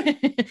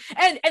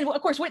 and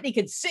of course, Whitney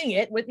could sing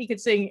it. Whitney could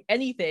sing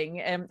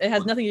anything. And it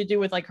has nothing to do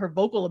with like her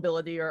vocal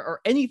ability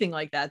or anything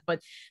like that.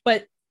 But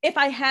if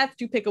I have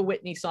to pick a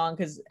Whitney song,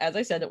 because as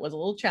I said, it was a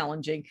little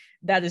challenging,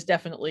 that is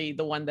definitely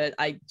the one that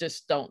I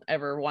just don't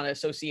ever want to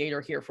associate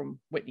or hear from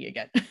Whitney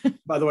again.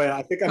 By the way,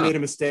 I think I made a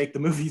mistake. The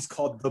movie's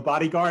called The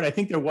Bodyguard. I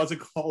think there was a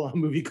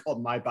movie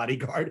called My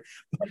Bodyguard.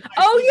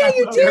 Oh yeah,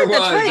 you did.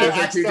 That's right.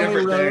 Those are two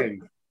different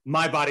things.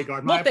 My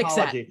Bodyguard. We'll My fix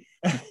apology.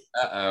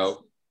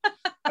 Uh-oh.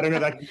 I don't know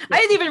that.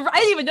 I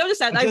didn't even notice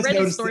that. I read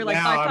the story like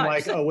 5 times. I'm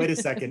like, oh, wait a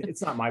second.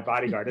 It's not My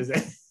Bodyguard, is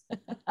it?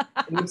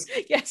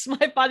 Yes,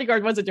 My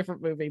Bodyguard was a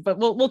different movie, but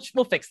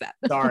we'll fix that.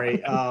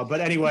 Sorry. But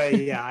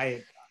anyway, yeah,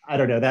 I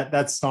don't know.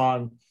 That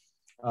song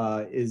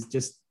is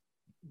just,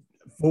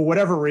 for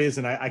whatever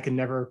reason, I can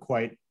never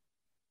quite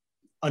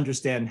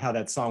understand how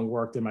that song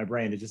worked in my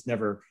brain. It just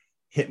never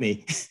hit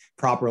me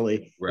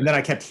properly. Right. And then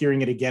I kept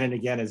hearing it again and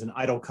again as an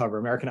Idol cover,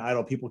 American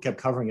Idol. People kept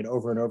covering it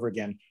over and over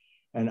again.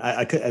 And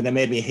and that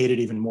made me hate it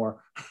even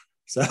more.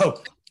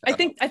 So I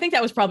think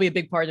that was probably a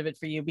big part of it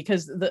for you,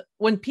 because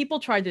when people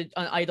tried to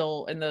on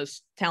Idol and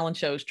those talent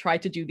shows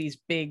tried to do these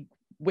big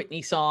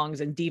Whitney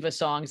songs and diva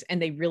songs,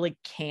 and they really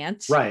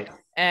can't. Right.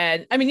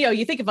 And I mean,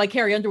 you think of like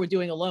Carrie Underwood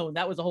doing Alone,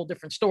 that was a whole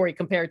different story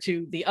compared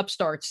to the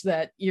upstarts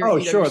that you're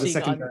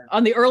seeing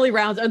on the early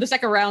rounds or the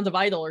second round of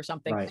Idol or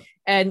something. Right.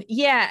 And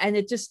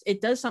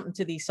it does something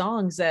to these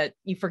songs that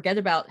you forget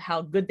about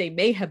how good they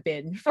may have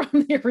been from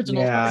the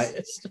original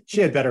artist.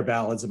 She had better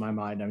ballads in my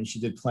mind. I mean, she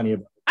did plenty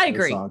of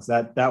songs.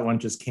 That one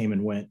just came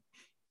and went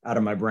out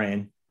of my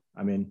brain.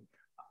 I mean,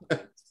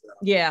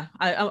 yeah,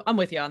 I'm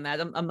with you on that.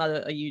 I'm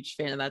not a huge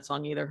fan of that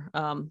song either.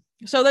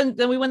 So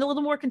then we went a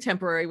little more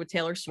contemporary with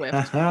Taylor Swift,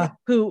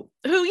 who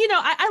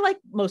I like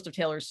most of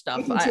Taylor's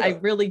stuff. I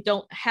really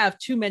don't have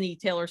too many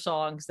Taylor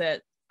songs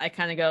that I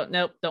kind of go,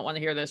 nope, don't want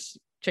to hear this.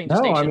 Change the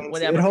station, I mean,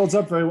 whatever. It holds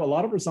up very well. A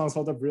lot of her songs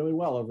hold up really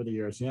well over the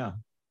years. Yeah,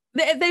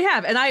 they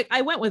have. And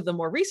I went with the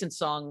more recent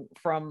song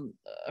from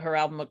her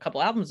album a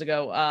couple albums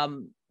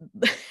ago.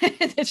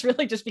 It's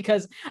really just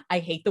because I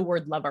hate the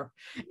word lover.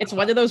 It's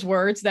one of those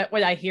words that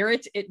when I hear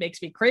it, it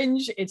makes me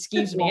cringe. It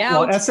skeeves me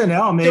out. Well,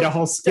 SNL made a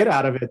whole skit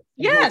out of it.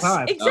 Yes,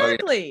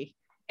 exactly.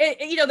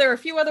 There are a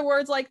few other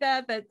words like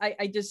that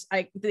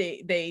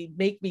they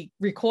make me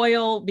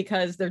recoil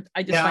because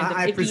I just find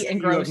them icky and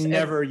gross. You've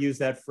never used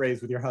that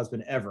phrase with your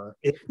husband ever.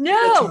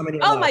 No.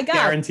 Oh my God.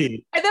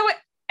 Guaranteed. And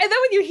then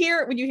when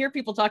you hear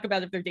people talk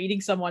about if they're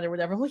dating someone or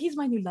whatever, well, he's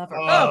my new lover.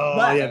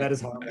 Oh yeah, that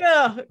is horrible.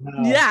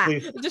 Yeah,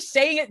 please. Just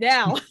saying it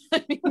now.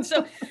 I mean,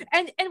 so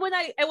and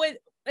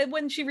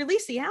when she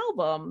released the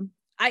album,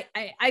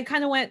 I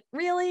kind of went,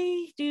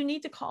 really? Do you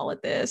need to call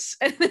it this?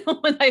 And then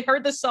when I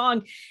heard the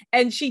song,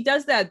 and she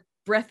does that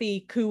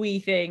breathy, cooey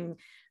thing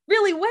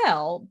really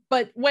well,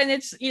 but when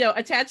it's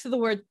attached to the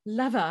word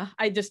lover,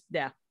 I just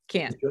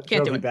can't do it.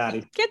 Can't do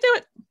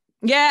it.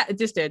 Yeah, it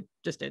just did.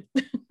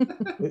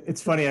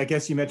 It's funny. I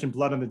guess you mentioned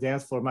Blood on the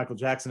Dance Floor, Michael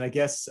Jackson. I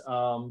guess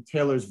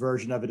Taylor's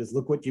version of it is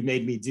Look What You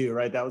Made Me Do,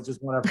 right? That was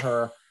just one of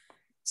her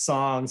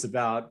songs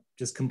about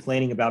just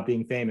complaining about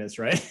being famous,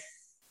 right?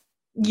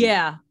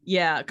 Yeah.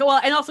 Well,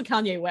 and also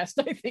Kanye West,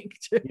 I think,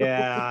 too.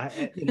 Yeah.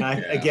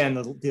 Again,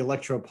 the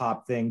electro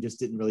pop thing just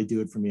didn't really do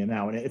it for me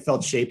now. And it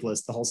felt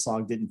shapeless. The whole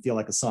song didn't feel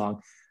like a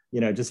song.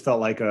 It just felt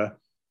like a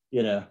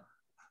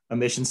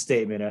mission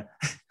statement,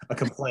 a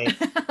complaint.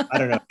 I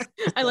don't know.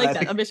 I like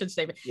that, a mission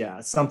statement.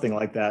 Yeah, something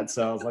like that.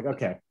 So I was like,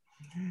 okay,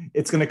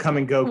 it's going to come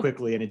and go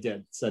quickly, and it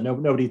did. So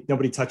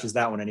nobody touches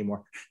that one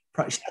anymore.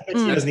 Probably, she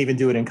doesn't even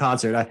do it in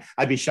concert.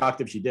 I'd be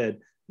shocked if she did.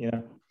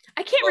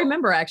 I can't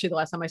remember actually the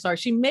last time I saw her.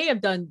 She may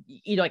have done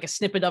like a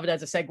snippet of it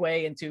as a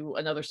segue into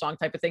another song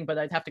type of thing, but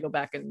I'd have to go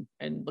back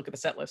and look at the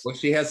set list. Well,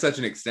 she has such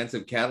an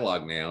extensive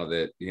catalog now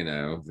that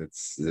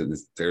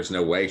there's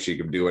no way she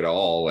could do it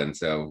all, and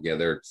so yeah,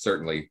 there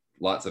certainly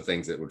lots of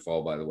things that would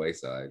fall by the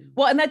wayside.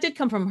 Well, and that did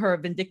come from her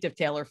Vindictive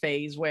Taylor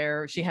phase,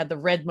 where she had the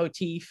red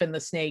motif and the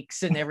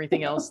snakes and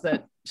everything else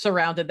that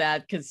surrounded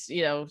that, because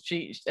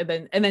she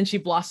and then she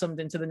blossomed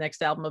into the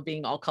next album of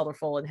being all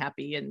colorful and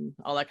happy and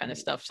all that kind of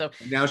stuff. So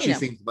now she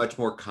seems much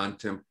more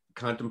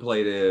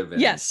contemplative.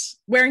 And... Yes,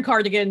 wearing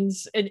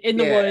cardigans in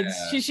the woods.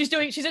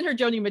 She's in her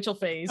Joni Mitchell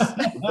phase,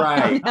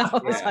 right?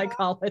 As I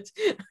call it.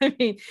 I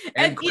mean,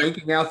 and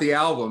cranking out the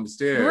albums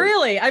too.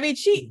 Really, I mean,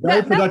 she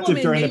very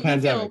productive during the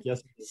pandemic.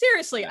 Yes,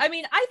 seriously. I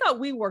mean, I thought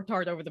we worked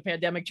hard over the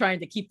pandemic trying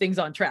to keep things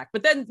on track,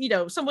 but then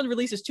someone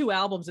releases 2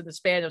 albums in the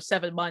span of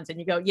 7 months, and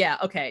you go, yeah,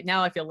 okay,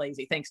 now I feel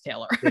lazy. Thanks,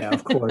 Taylor. Yeah,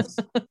 of course.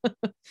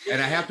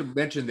 And I have to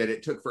mention that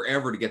it took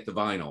forever to get the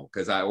vinyl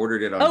because I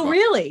ordered it on. Oh,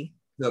 really?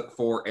 Took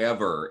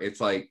forever. It's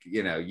like,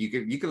 you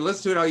can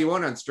listen to it all you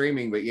want on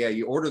streaming, but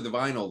you order the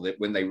vinyl that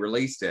when they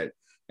released it,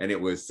 and it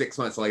was 6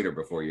 months later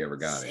before you ever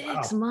got it.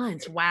 6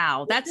 months.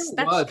 Wow. That's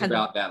kind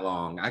about that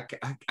long.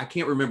 I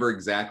can't remember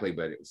exactly,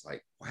 but it was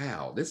like,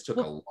 wow, this took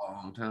a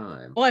long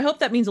time. Well, I hope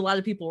that means a lot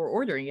of people were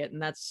ordering it,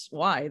 and that's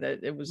why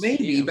that it was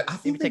maybe, but I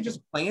think they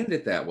just planned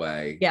it that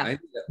way. Yeah. I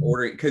ended up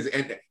ordering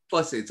and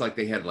plus it's like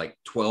they had like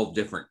 12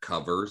 different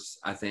covers,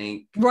 I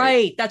think.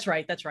 Right. That's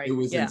right. It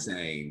was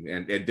insane,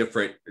 and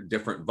different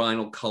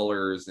vinyl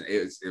colors.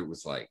 It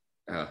was like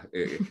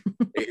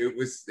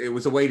it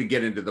was a way to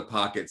get into the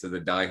pockets of the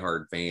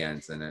diehard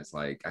fans, and it's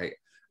like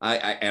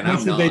how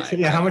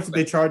much did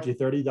they charge you?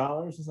 $30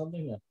 or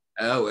something? Yeah.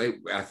 Oh,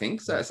 I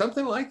think so,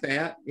 something like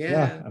that.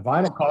 Yeah, a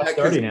vinyl costs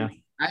 $30 now.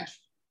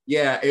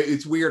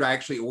 It's weird. I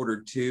actually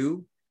ordered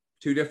two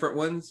different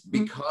ones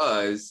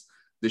because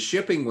the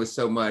shipping was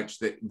so much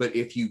but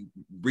if you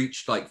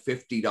reached like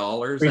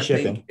 $50, I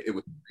think it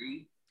was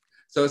free.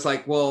 So it's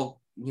like,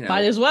 well,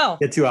 might as well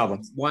get 2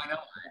 albums. Why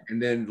not?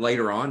 And then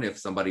later on, if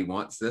somebody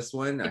wants this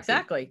one,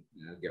 exactly,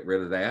 I can, get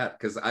rid of that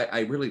because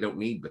I really don't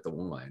need but the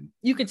one.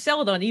 You could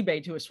sell it on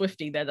eBay to a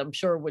Swiftie that I'm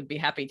sure would be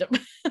happy to.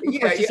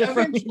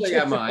 Eventually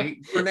I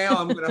might. For now,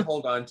 I'm going to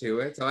hold on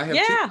to it. So I have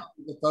 2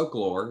 copies of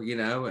Folklore,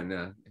 and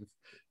if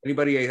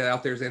anybody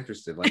out there is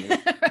interested, let me know.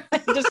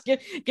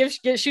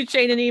 Just shoot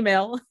Shane an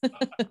email.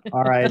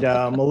 All right,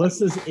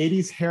 Melissa's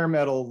 80s hair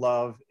metal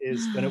love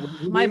is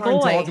my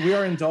boy. We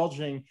are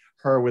indulging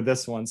her with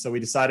this one, so we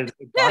decided to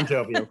pick Bon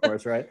Jovi, of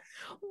course, right?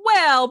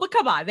 Well, but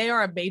come on, they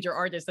are a major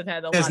artist that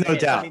had a There's lot no of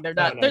hits. doubt. I mean, they're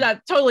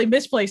not totally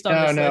misplaced on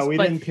this list. No, we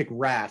didn't pick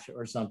Rat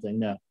or something.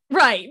 No.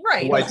 Right.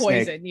 White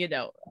Poison, Snake.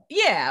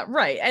 Yeah,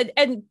 right.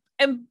 And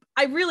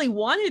I really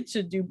wanted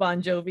to do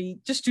Bon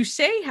Jovi just to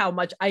say how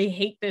much I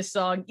hate this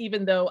song,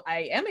 even though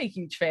I am a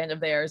huge fan of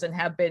theirs and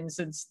have been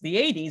since the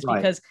 80s,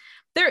 because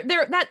they're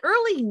that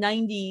early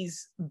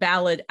 90s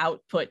ballad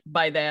output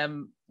by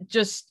them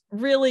just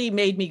really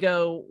made me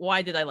go,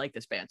 why did I like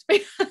this band?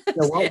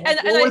 What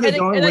were they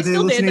doing? Were they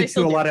listening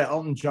to a lot of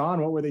Elton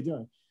John? What were they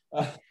doing?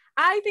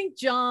 I think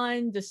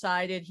John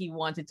decided he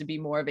wanted to be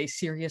more of a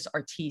serious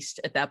artiste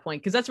at that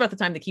point, because that's about the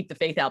time the Keep the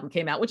Faith album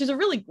came out, which is a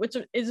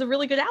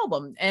really good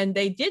album. And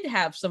they did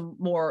have some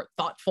more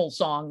thoughtful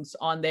songs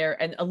on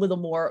there and a little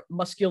more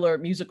muscular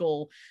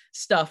musical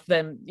stuff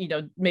than,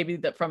 maybe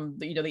from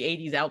the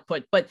 80s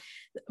output. But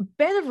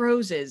Bed of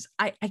Roses,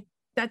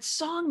 that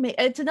song,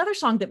 it's another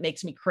song that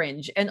makes me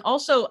cringe. And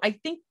also, I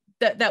think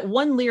that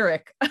one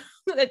lyric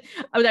that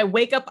when I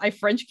wake up, I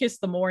French kiss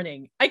the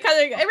morning. I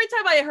kind of, every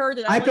time I heard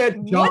it, I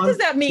bet John, what does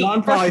that mean?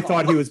 John probably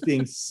thought he was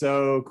being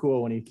so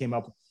cool when he came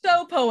up.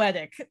 So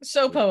poetic.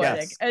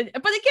 Yes. But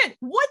again,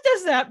 what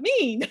does that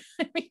mean?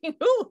 I mean,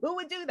 who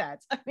would do that?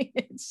 I mean,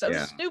 it's so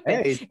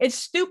stupid. Hey. It's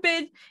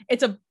stupid.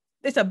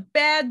 It's a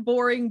bad,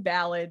 boring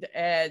ballad,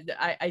 and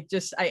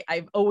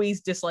I've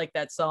always disliked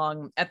that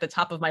song at the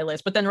top of my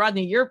list. But then,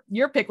 Rodney,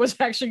 your pick was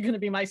actually going to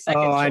be my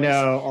second. Oh, choice. I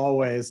know,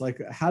 always. Like,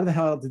 how the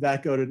hell did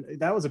that go to?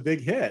 That was a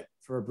big hit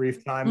for a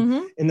brief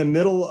time in the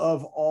middle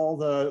of all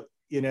the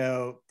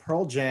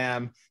Pearl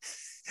Jam.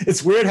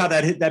 It's weird how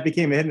that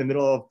became a hit in the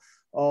middle of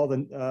all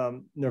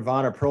the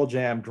Nirvana, Pearl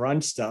Jam,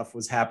 grunge stuff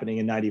was happening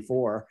in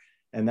 '94.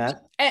 And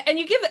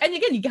you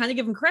kind of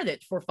give them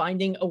credit for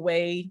finding a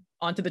way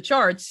onto the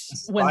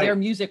charts when their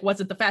music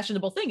wasn't the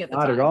fashionable thing at the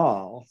time. Not at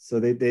all. So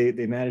they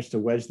managed to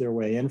wedge their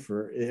way in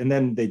and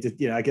then they did,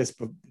 I guess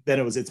then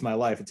it was It's My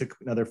Life. It took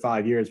another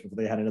 5 years before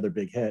they had another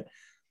big hit.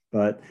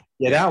 But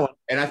that one.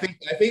 And I think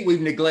we've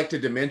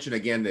neglected to mention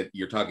again that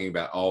you're talking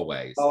about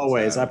Always.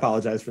 Always. I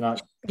apologize for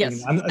not.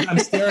 Yes.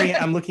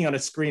 I'm looking on a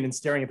screen and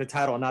staring at the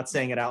title and not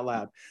saying it out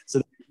loud.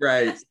 So.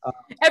 Right.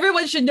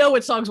 Everyone should know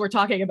what songs we're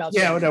talking about.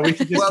 Yeah, no, we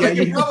should just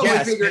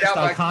figure it out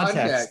by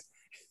context.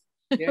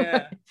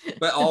 Yeah,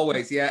 but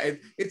Always,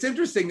 it's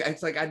interesting.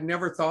 It's like I'd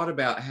never thought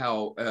about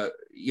how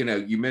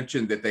you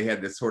mentioned that they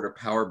had this sort of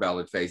power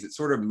ballad phase. It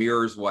sort of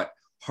mirrors what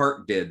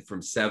Heart did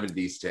from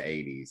 70s to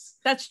 80s.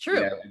 That's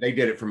true. They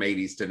did it from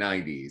 80s to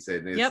 90s,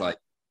 and it's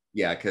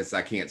because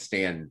I can't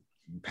stand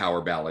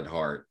power ballad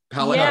Heart.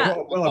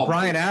 Well,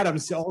 Bryan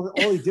Adams, all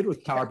he did was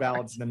power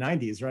ballads in the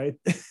 90s, right?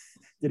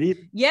 Did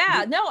he?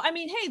 Yeah, no, I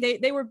mean, hey,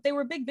 they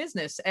were big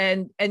business,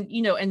 and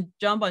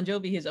John Bon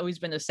Jovi has always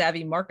been a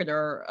savvy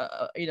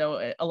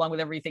marketer, along with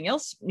everything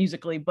else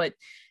musically. But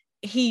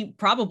he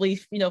probably,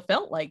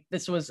 felt like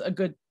this was a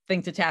good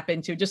thing to tap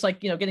into, just like,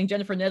 getting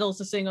Jennifer Nettles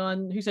to sing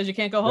on Who Says You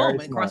Can't Go Home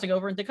and crossing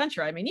over into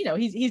country. I mean,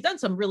 he's done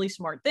some really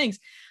smart things.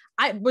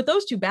 With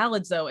those two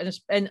ballads though,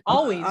 and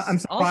always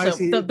also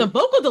the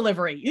vocal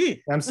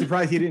delivery. I'm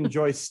surprised he didn't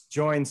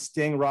join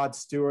Sting, Rod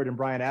Stewart, and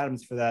Bryan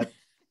Adams for that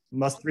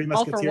Three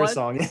Musketeers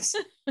song. Yes,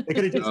 they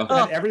could have just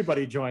had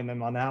everybody join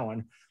them on that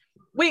one.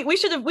 We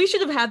should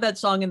have had that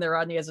song in there,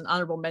 Rodney, as an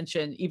honorable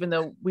mention, even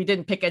though we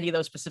didn't pick any of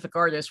those specific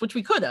artists, which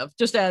we could have,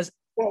 just as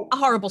a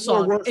horrible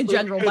song in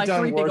general by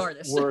three big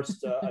artists.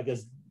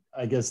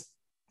 I guess.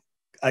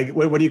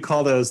 What do you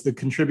call those? The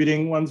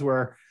contributing ones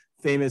where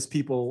famous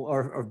people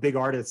or big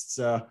artists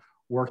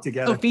work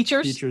together. Oh,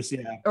 features,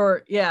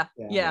 yeah.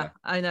 Yeah.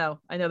 I know.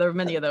 There are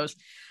many of those.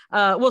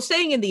 Well,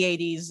 staying in the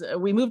 80s,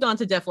 we moved on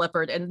to Def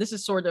Leppard, and this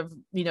is sort of,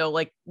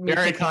 like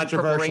very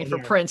controversial for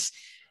Prince.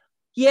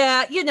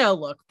 Yeah,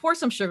 look, Pour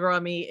Some Sugar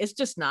on Me is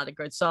just not a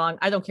good song.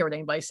 I don't care what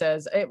anybody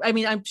says. I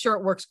mean, I'm sure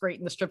it works great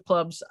in the strip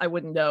clubs. I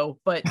wouldn't know,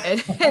 but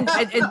and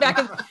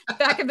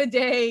back in the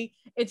day,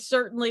 it's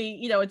certainly,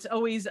 it's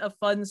always a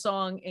fun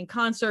song in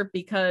concert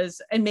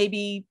because, and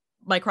maybe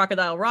my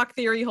Crocodile Rock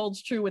theory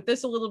holds true with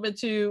this a little bit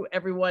too.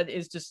 Everyone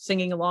is just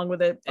singing along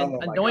with it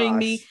and annoying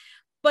me.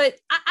 But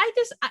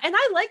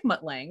I like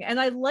Mutt Lange, and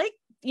I like,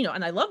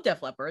 and I love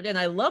Def Leppard, and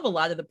I love a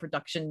lot of the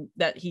production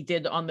that he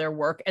did on their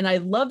work. And I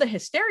love the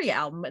Hysteria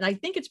album. And I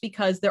think it's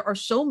because there are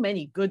so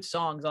many good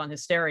songs on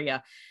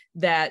Hysteria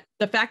that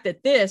the fact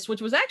that this,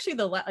 which was actually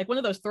one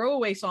of those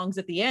throwaway songs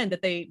at the end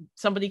that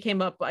somebody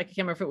came up, I can't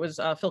remember if it was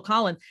Phil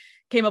Collins,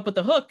 came up with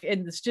the hook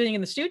sitting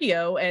in the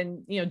studio,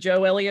 and,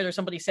 Joe Elliott or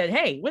somebody said,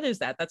 "Hey, what is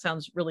that? That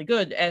sounds really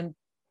good." And,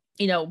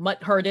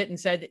 Mutt heard it and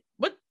said,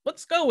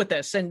 let's go with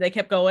this. And they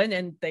kept going,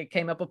 and they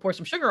came up with Pour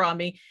Some Sugar on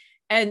Me.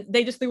 And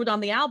they just threw it on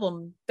the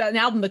album, an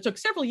album that took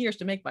several years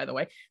to make, by the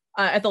way,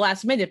 at the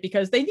last minute,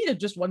 because they needed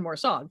just one more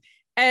song.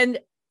 And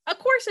of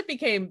course it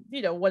became,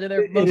 one of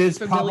their most familiar. It is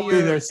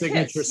probably their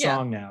signature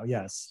song now.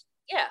 Yes.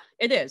 Yeah,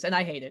 it is. And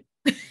I hate it.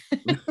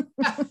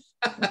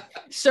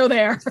 So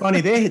there. It's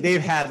funny. They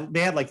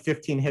had like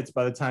 15 hits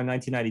by the time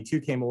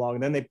 1992 came along,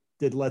 and then they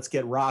did Let's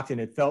Get Rocked, and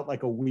it felt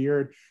like a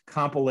weird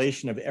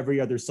compilation of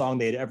every other song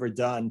they'd ever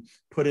done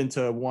put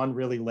into one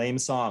really lame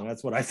song.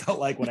 That's what I felt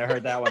like when I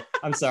heard that one.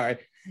 I'm sorry.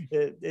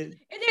 It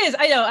is.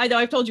 I know.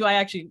 I've told you I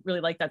actually really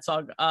like that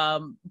song.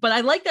 But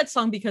I like that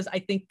song because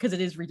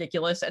it is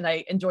ridiculous, and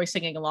I enjoy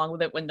singing along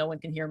with it when no one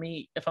can hear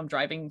me if I'm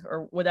driving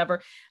or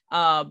whatever.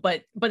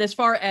 But as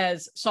far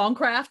as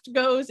songcraft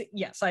goes,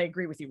 yes, I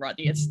agree with you,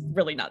 Rodney. It's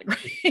really not a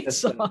great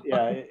song.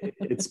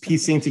 It's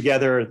piecing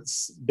together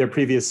their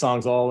previous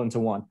songs all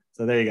into one.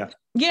 So there you go.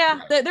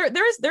 Yeah,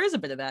 there is a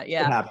bit of that.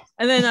 Yeah.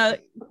 And then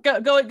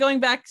going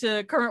back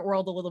to current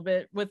world a little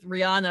bit with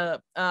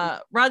Rihanna,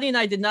 Rodney and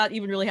I did not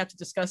even really have to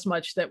discuss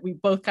much, that we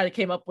both kind of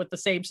came up with the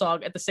same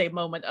song at the same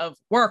moment of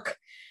Work.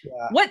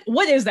 Yeah.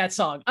 What is that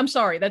song? I'm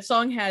sorry. That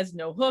song has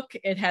no hook.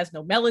 It has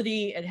no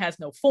melody. It has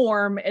no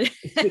form.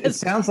 It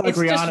sounds like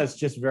Rihanna's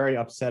just very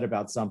upset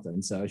about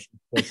something. So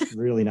she's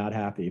really not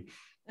happy.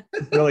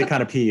 Really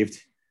kind of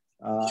peeved.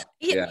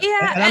 Yeah,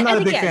 and I'm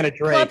not a big fan of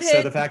Drake,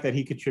 so the fact that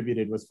he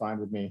contributed was fine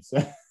with me.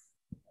 So.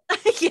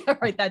 Yeah,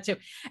 right, that too.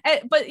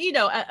 But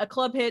a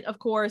club hit, of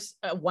course,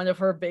 one of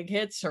her big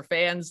hits. Her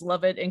fans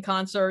love it in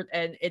concert,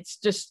 and it's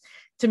just,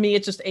 to me,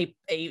 it's just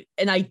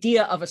an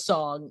idea of a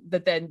song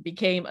that then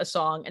became a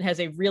song and has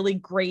a really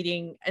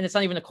grating, and it's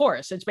not even a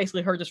chorus. It's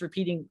basically her just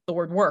repeating the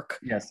word work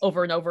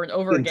over and over and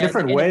over again. In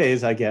different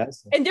ways, I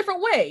guess. In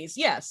different ways,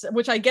 yes,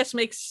 which I guess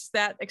makes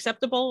that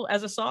acceptable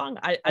as a song.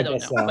 I don't know.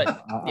 So.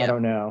 But I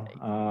don't know.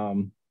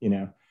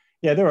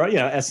 Yeah, there were,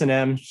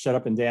 S&M, Shut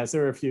Up and Dance.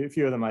 There were a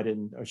few of them I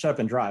didn't. Or Shut Up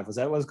and Drive, was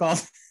that what it was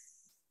called?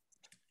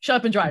 Shut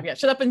Up and Drive, yeah.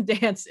 Shut Up and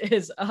Dance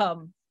is that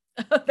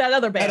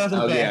other band. That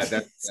other band. Yeah,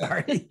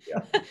 sorry.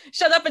 Yeah.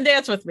 Shut Up and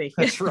Dance with Me.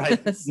 That's right.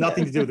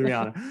 Nothing to do with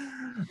Rihanna.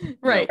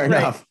 Right. Fair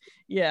enough.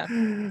 Yeah.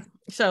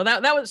 So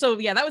that was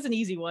an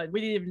easy one.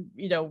 We didn't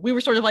even, we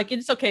were sort of like,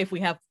 it's okay if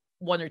we have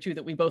one or two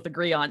that we both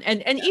agree on.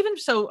 And even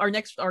so, our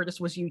next artist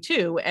was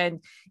U2. And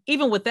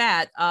even with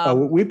that,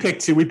 we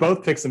picked two. We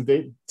both picked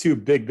two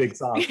big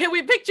songs. Yeah,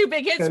 we picked two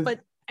big hits,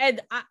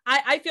 and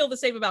I feel the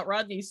same about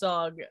Rodney's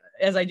song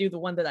as I do the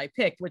one that I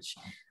picked, which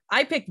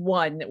I picked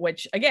one,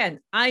 which again,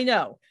 I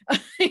know,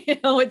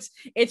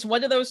 it's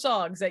one of those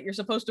songs that you're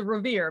supposed to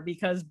revere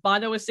because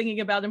Bono is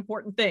singing about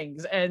important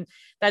things, and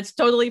that's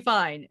totally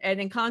fine. And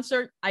in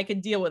concert, I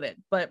can deal with it.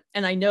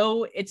 And I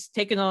know it's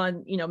taken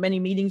on, many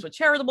meetings with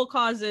charitable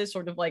causes,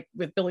 sort of like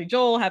with Billy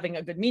Joel having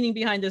a good meaning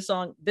behind this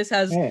song. This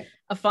has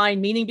a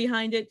fine meaning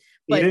behind it.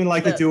 But you didn't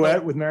like the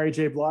duet with Mary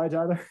J. Blige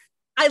either?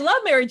 I love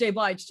Mary J.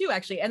 Blige too,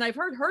 actually. And I've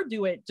heard her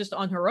do it just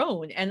on her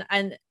own.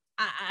 And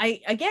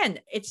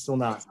it's still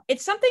not.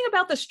 It's something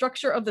about the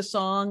structure of the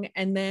song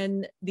and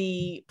then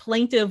the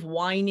plaintive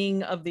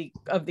whining of the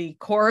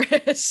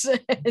chorus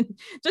and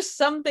just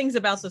some things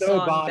about the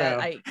song Bono.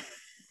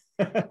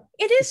 That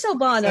it is so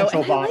Bono, and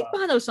Bono. I like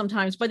Bono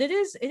sometimes, but it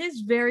is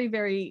very,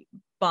 very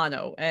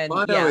Bono. And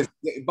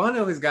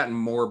Bono has gotten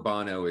more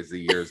Bono as the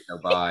years go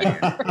by.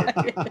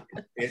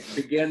 It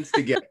begins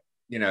to get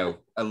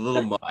a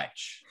little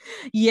much.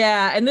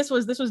 Yeah, and this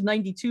was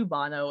 92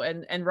 Bono,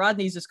 and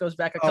Rodney's just goes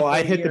back a couple I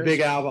of hit years the big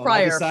album.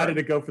 I decided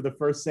to go for the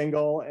first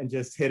single and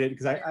just hit it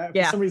because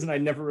for some reason I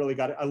never really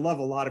got it. I love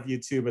a lot of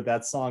U2, but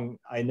that song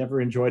I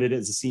never enjoyed it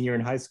as a senior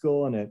in high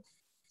school, and it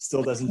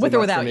still doesn't do With or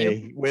much without for me.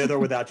 you. With or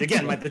without you.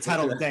 Again, the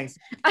title of the thing.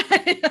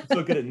 I'm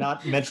so good at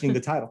not mentioning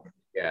the title.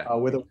 Yeah.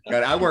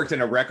 I worked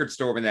in a record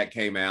store when that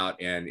came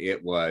out, and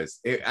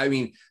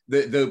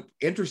the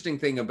interesting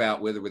thing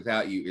about With or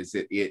Without You is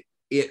that it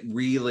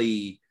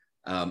really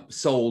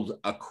sold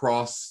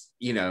across,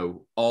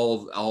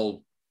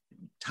 all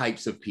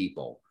types of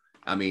people.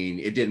 I mean,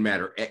 it didn't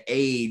matter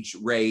age,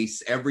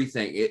 race,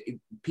 everything.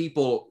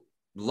 People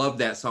loved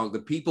that song.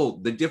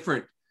 The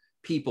different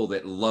people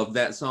that loved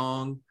that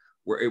song,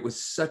 where it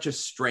was such a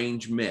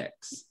strange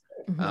mix.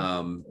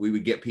 Mm-hmm. We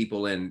would get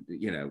people in,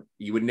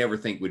 you would never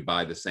think would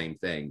buy the same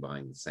thing,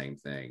 buying the same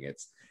thing.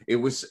 It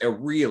was a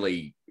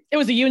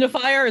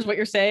unifier, is what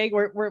you're saying.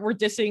 We're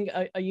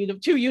dissing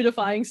two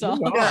unifying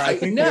songs. I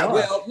can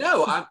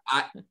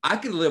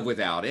live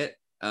without it.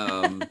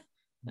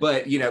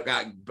 But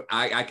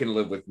I can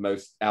live with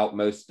most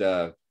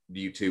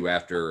U2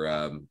 after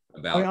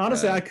about.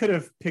 Honestly, I could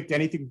have picked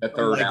anything the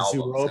third like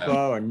album,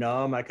 Zooropa or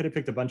Numb. I could have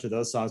picked a bunch of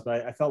those songs,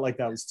 but I felt like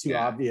that was too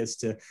obvious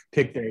to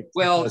pick their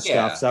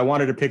stuff. So I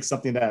wanted to pick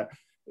something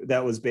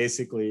that was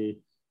basically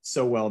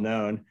so well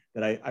known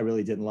that I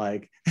really didn't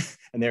like.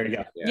 And there you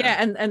go.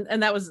 Yeah,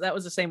 and that was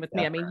the same with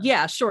me. I mean,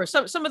 yeah, sure.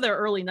 Some of their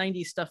early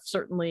 90s stuff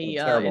certainly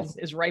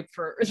is ripe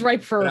for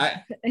I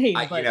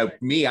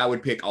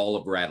would pick all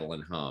of Rattle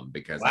and Hum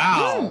because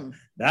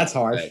that's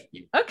hard.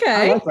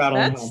 Okay.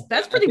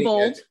 That's pretty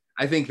bold.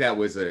 I think that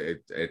was a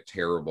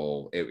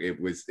terrible. It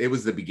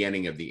was the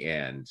beginning of the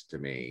end to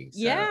me.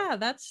 So. Yeah,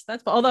 that's.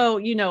 Although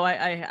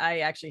I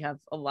actually have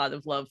a lot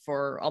of love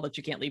for All That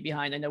You Can't Leave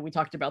Behind. I know we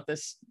talked about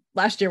this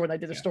last year when I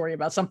did a story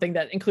about something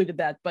that included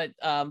that. But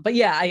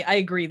yeah, I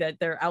agree that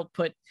their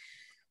output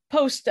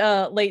post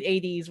late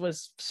 80s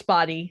was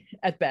spotty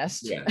at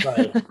best. Yeah,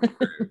 right.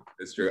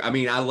 It's true. I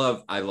mean, I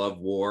love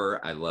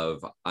War. I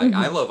love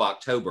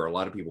October. A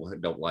lot of people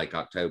don't like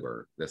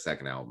October, the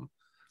second album.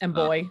 And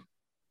Boy.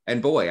 I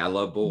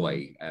love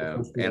Boy.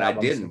 And I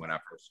didn't when I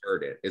first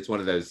heard it. It's one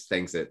of those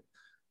things that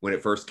when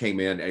it first came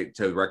in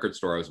to the record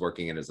store I was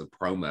working in as a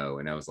promo,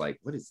 and I was like,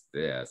 what is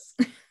this?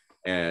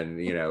 And,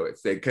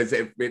 it's because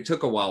it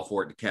took a while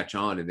for it to catch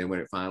on. And then when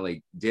it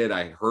finally did,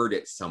 I heard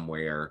it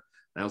somewhere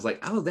and I was like,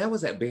 oh, that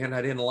was that band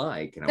I didn't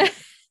like. And I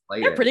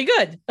played They're pretty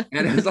good.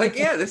 And I was like,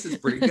 yeah, this is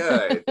pretty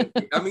good.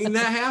 I mean,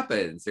 that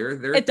happens.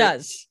 It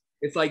does.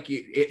 It's like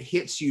it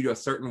hits you a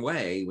certain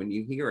way when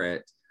you hear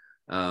it.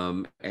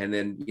 And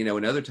then,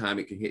 another time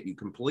it can hit you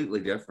completely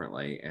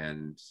differently.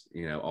 And,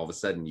 all of a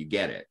sudden you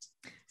get it.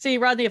 See,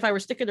 Rodney, if I were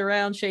sticking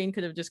around, Shane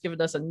could have just given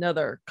us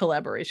another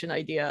collaboration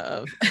idea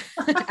of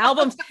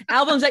albums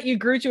that you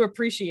grew to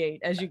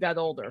appreciate as you got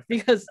older,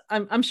 because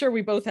I'm sure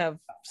we both have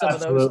some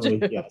Absolutely,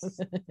 of those too. Yes.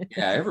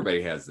 Yeah,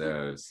 everybody has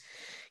those.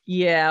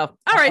 Yeah.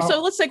 All right.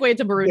 So let's segue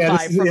into Maroon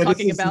 5 from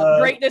talking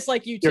about greatness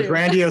like U2. Your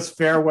grandiose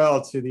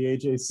farewell to the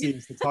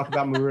AJCs to talk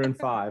about Maroon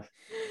 5.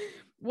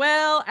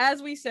 Well,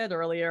 as we said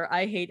earlier,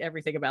 I hate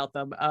everything about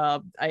them.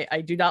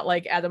 I do not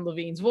like Adam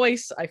Levine's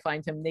voice. I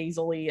find him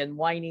nasally and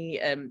whiny,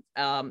 and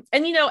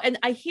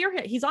I hear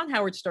he's on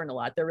Howard Stern a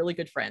lot. They're really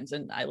good friends,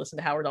 and I listen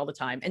to Howard all the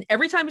time. And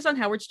every time he's on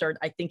Howard Stern,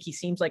 I think he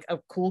seems like a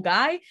cool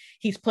guy.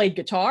 He's played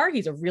guitar.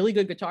 He's a really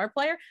good guitar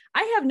player.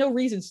 I have no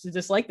reasons to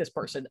dislike this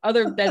person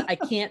other than I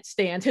can't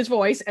stand his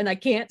voice and I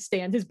can't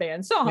stand his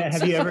band songs. Yeah,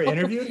 have you ever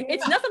interviewed him?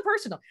 It's nothing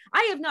personal.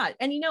 I have not.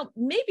 And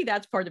maybe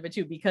that's part of it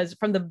too, because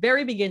from the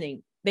very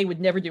beginning, they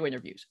would never do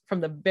interviews from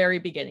the very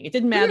beginning. It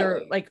didn't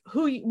matter like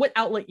what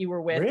outlet you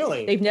were with.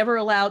 Really? They've never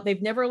allowed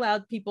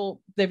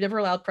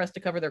press to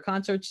cover their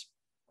concerts.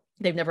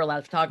 They've never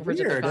allowed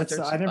photographers at their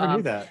concerts. I never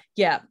knew that.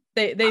 Yeah.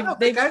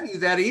 I knew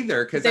that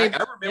either, because I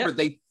remember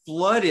they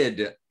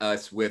flooded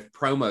us with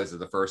promos of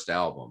the first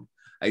album.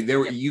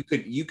 You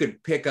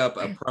could pick up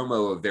a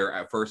promo of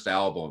their first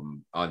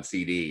album on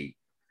CD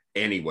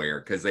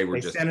anywhere, because they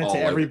just sent it to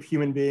every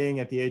human being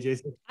at the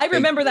AJC. I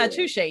remember that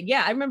too, Shane.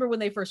 Yeah, I remember when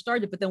they first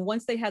started, but then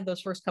once they had those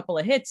first couple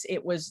of hits,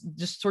 it was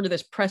just sort of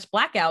this press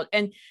blackout.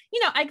 And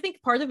I think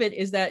part of it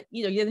is that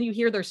you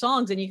hear their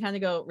songs and you kind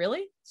of go,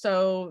 really?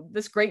 So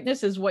this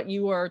greatness is what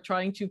you are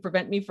trying to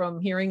prevent me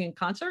from hearing in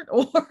concert,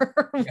 or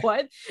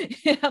what?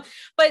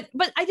 But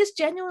I just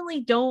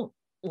genuinely don't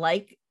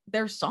like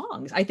their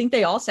songs. I think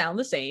they all sound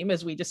the same,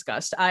 as we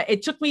discussed.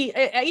 It took me,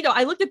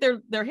 I looked at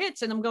their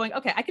hits and I'm going,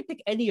 okay, I could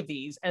pick any of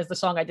these as the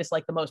song I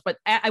dislike the most, but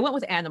I went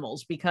with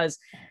Animals, because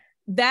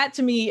that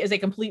to me is a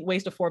complete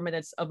waste of 4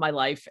 minutes of my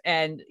life.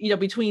 And,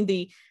 between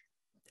the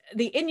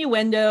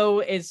innuendo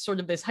is sort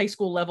of this high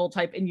school level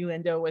type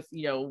innuendo with,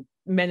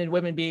 men and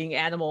women being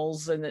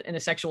animals in a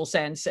sexual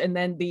sense. And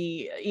then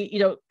the,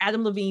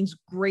 Adam Levine's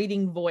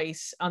grating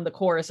voice on the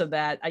chorus of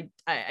that,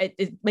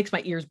 it makes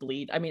my ears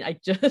bleed. I mean, I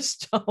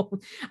just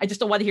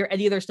don't want to hear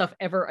any of their stuff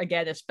ever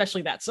again,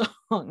 especially that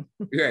song.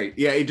 Right.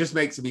 Yeah. It just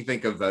makes me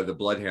think of the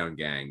Bloodhound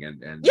Gang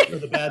and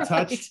The Bad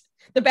Touch.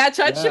 The bad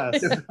touch.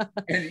 Yes.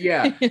 And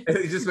yeah,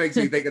 it just makes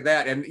me think of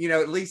that. And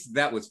at least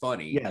that was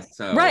funny. Yes.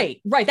 So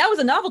Right. That was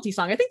a novelty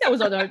song. I think that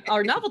was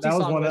our novelty that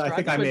was song. One I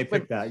think I may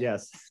pick that.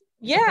 Yes.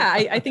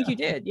 Yeah, I think you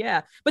did.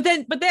 Yeah, but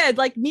then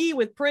like me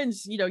with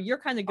Prince, you're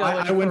kind of going.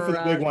 I went for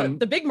the big one,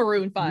 the big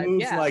Maroon 5.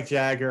 Moves Like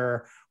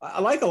Jagger. I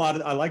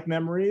like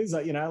Memories.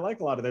 I like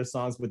a lot of their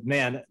songs, but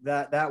man,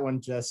 that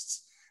one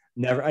just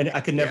never.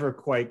 I could never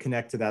quite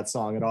connect to that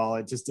song at all.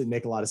 It just didn't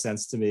make a lot of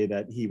sense to me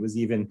that he was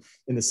even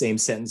in the same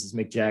sentence as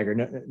Mick Jagger.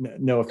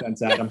 No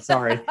offense, Adam.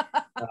 Sorry.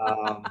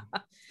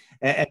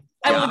 And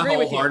I will agree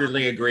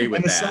wholeheartedly agree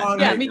with that.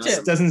 Song, me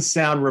too. Doesn't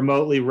sound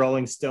remotely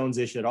Rolling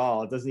Stones-ish at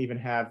all. It doesn't even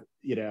have,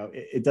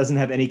 it doesn't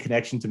have any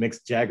connection to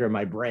Mick Jagger in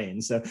my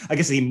brain. So I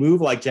guess he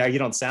moved like Jagger. You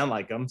don't sound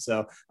like him.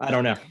 So I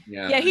don't know.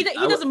 Yeah, he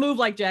doesn't move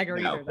like Jagger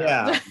either. Though.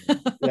 Yeah.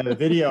 The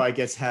video, I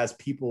guess, has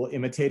people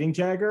imitating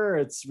Jagger.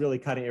 It's really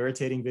kind of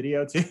irritating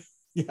video too.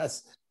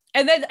 Yes.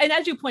 And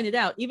as you pointed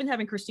out, even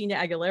having Christina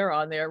Aguilera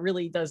on there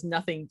really does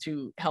nothing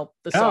to help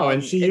the song. Oh,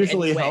 and she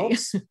usually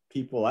helps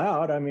people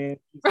out. I mean,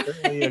 she's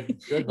certainly a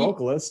good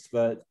vocalist,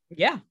 but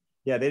yeah,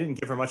 they didn't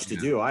give her much to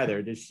do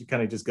either. She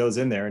kind of just goes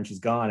in there and she's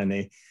gone.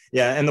 And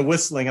and the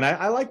whistling, and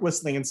I like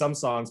whistling in some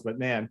songs, but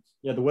man,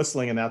 the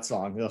whistling in that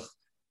song.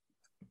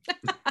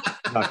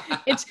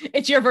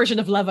 It's your version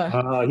of Lover.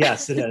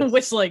 Yes, it is.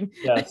 Whistling.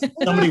 Yes,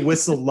 somebody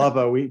whistled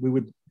Lover. We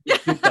would.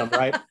 Them,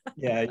 right?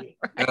 Yeah.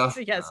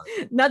 Right. Yes.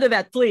 None of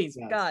that, please.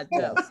 Yes. God.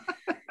 No.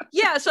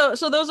 Yeah. So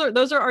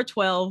those are our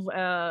 12.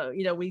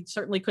 We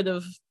certainly could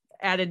have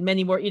added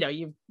many more.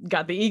 You've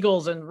got the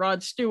Eagles and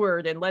Rod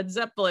Stewart and Led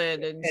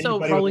Zeppelin and so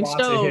Rolling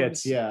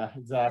Stones. Yeah,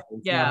 exactly.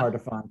 It's not hard to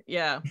find.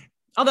 Yeah.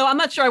 Although I'm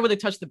not sure I would have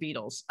touched the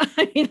Beatles.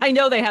 I mean, I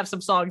know they have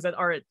some songs that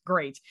aren't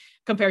great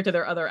compared to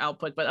their other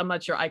output, but I'm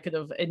not sure I could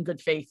have, in good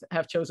faith,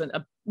 have chosen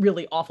a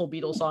really awful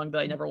Beatles song that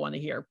I never want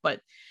to hear. But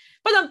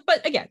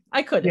again,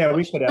 I could. Yeah,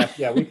 we could have.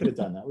 Yeah, we could have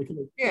done that.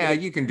 Yeah,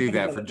 you can do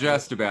that for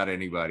just about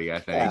anybody, I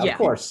think. Yeah, of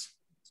course.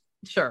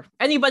 Sure.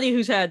 Anybody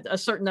who's had a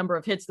certain number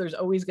of hits, there's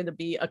always going to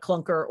be a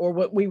clunker, or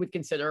what we would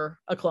consider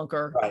a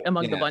clunker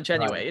among the bunch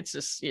anyway. Right. It's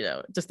just,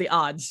 just the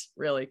odds,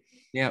 really.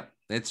 Yeah,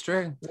 it's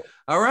true.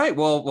 All right.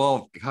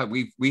 Well,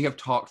 we have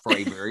talked for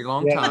a very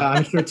long time.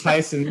 I'm sure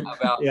Tyson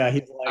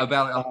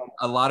about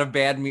a lot of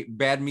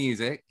bad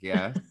music.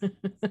 Yeah.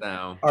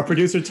 So our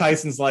producer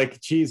Tyson's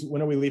like, geez,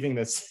 when are we leaving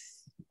this?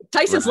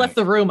 Tyson's left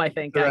the room, I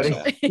think.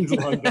 Actually. He's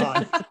long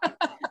gone.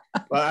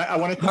 Well, I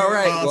want to. All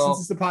right. Since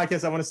it's the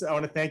podcast, I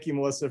want to thank you,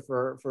 Melissa,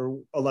 for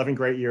 11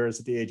 great years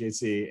at the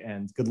AJC,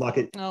 and good luck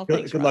at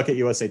good luck at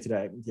USA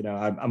Today.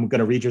 I'm going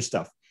to read your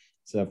stuff,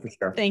 so for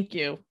sure. Thank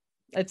you.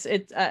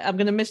 I'm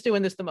going to miss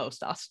doing this the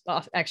most,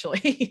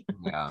 actually.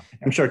 Yeah,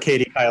 I'm sure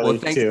Katie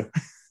Kiley too.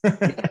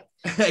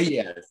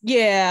 Yes.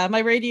 Yeah, my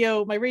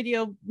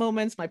radio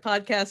moments, my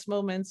podcast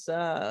moments.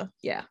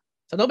 Yeah.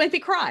 So don't make me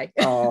cry.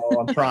 Oh,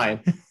 I'm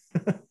trying.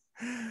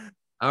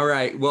 All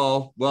right.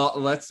 Well,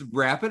 let's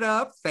wrap it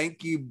up.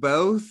 Thank you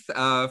both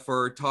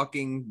for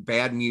talking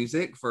bad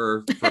music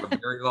for a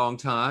very long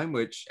time,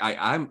 which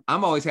I'm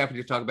always happy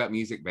to talk about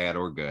music, bad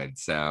or good.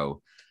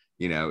 So,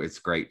 it's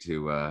great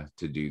to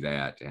do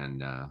that.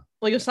 And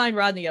well, you'll sign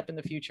Rodney up in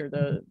the future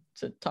to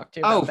talk to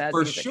about bad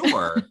music.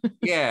 Sure.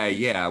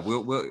 Yeah.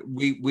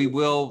 We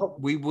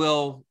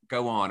will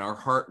go on. Our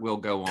heart will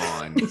go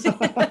on.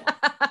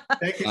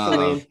 Thank you,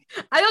 Celine.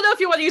 I don't know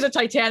if you want to use a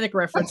Titanic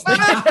reference.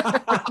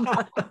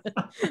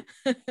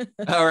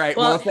 All right.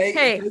 Well,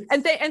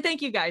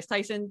 thank you guys.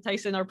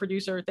 Tyson, our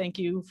producer. Thank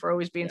you for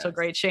always being so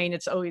great. Shane,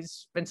 it's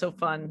always been so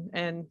fun.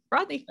 And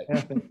Rodney,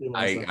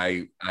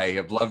 I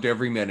have loved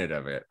every minute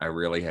of it. I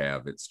really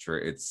have. It's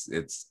true.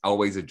 It's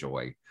always a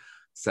joy.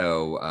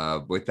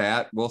 So with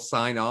that, we'll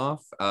sign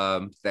off.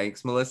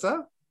 Thanks,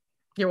 Melissa.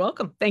 You're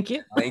welcome. Thank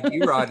you. Thank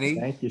you, Rodney.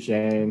 Thank you,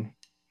 Shane.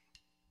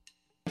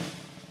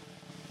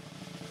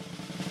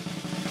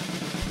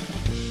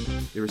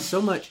 There is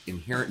so much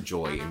inherent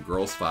joy in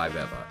Girls 5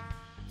 Eva.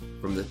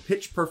 From the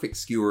pitch-perfect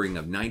skewering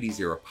of 90s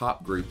era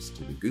pop groups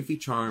to the goofy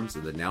charms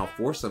of the now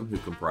foursome who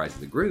comprise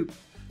the group,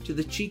 to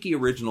the cheeky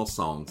original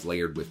songs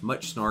layered with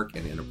much snark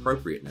and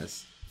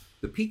inappropriateness,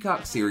 the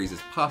Peacock series is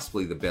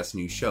possibly the best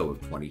new show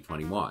of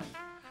 2021.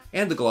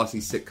 And the glossy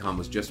sitcom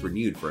was just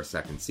renewed for a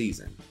second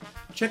season.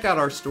 Check out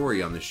our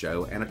story on the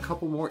show and a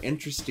couple more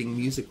interesting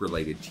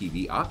music-related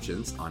TV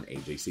options on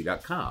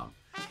AJC.com.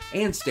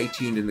 And stay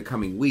tuned in the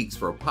coming weeks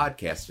for a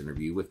podcast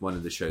interview with one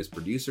of the show's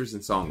producers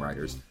and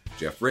songwriters,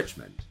 Jeff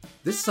Richmond.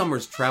 This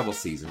summer's travel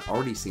season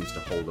already seems to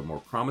hold a more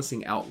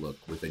promising outlook,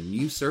 with a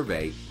new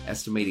survey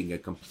estimating a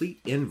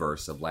complete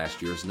inverse of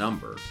last year's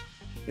numbers,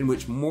 in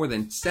which more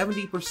than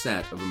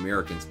 70% of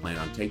Americans plan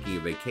on taking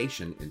a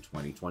vacation in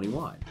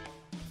 2021.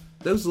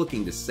 Those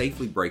looking to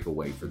safely break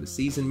away for the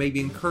season may be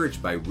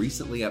encouraged by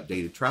recently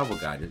updated travel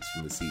guidance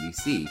from the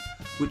CDC,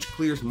 which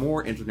clears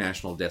more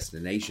international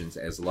destinations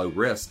as low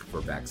risk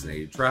for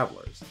vaccinated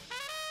travelers.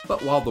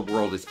 But while the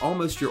world is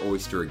almost your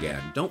oyster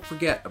again, don't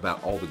forget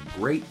about all the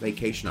great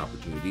vacation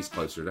opportunities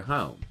closer to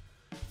home.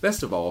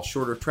 Best of all,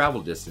 shorter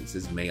travel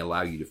distances may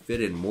allow you to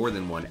fit in more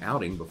than one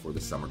outing before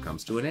the summer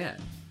comes to an end.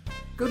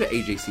 Go to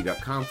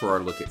AJC.com for our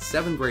look at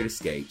 7 great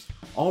escapes,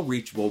 all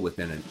reachable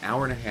within an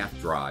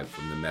hour-and-a-half drive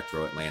from the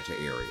metro Atlanta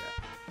area.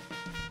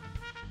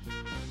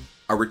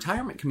 Are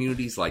retirement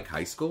communities like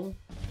high school?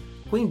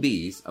 Queen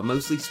Bees, a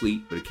mostly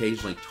sweet but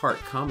occasionally tart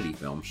comedy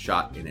film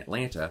shot in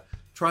Atlanta,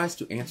 tries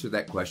to answer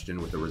that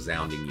question with a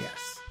resounding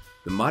yes.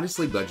 The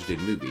modestly budgeted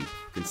movie,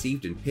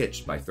 conceived and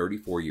pitched by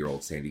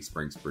 34-year-old Sandy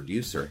Springs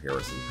producer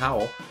Harrison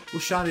Powell,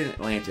 was shot in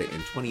Atlanta in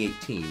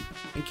 2018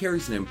 and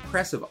carries an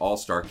impressive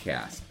all-star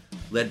cast,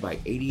 led by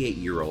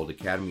 88-year-old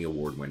Academy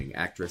Award-winning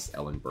actress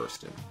Ellen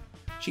Burstyn.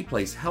 She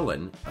plays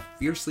Helen, a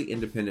fiercely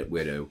independent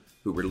widow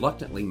who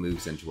reluctantly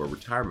moves into a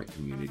retirement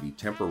community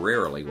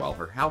temporarily while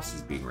her house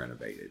is being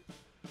renovated.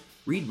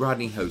 Read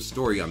Rodney Ho's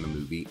story on the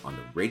movie on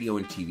the Radio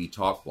and TV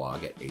Talk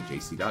blog at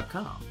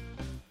AJC.com.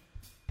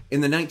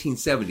 In the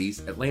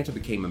 1970s, Atlanta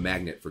became a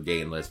magnet for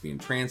gay and lesbian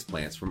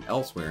transplants from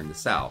elsewhere in the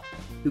South,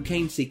 who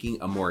came seeking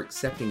a more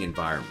accepting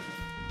environment.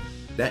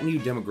 That new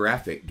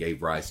demographic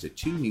gave rise to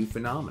 2 new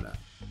phenomena: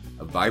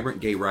 a vibrant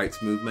gay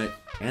rights movement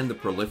and the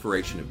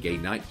proliferation of gay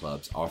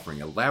nightclubs offering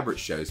elaborate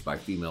shows by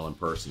female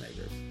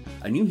impersonators.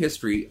 A New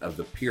History of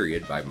the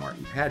Period by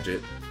Martin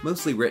Paget,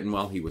 mostly written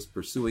while he was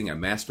pursuing a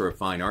Master of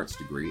Fine Arts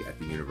degree at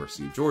the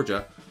University of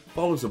Georgia,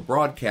 follows a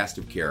broad cast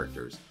of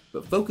characters,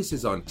 but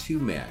focuses on 2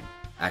 men,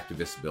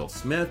 activist Bill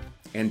Smith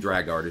and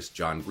drag artist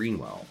John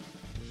Greenwell.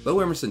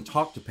 Bo Emerson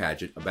talked to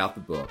Paget about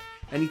the book,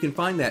 and you can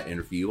find that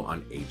interview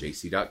on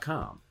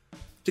AJC.com.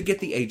 To get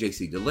the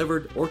AJC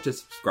delivered or to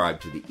subscribe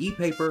to the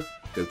e-paper,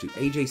 go to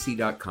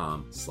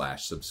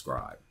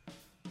AJC.com/subscribe.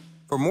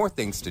 For more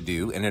things to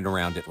do in and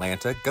around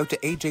Atlanta, go to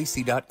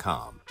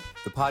AJC.com.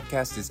 The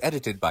podcast is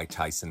edited by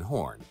Tyson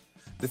Horn.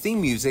 The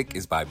theme music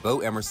is by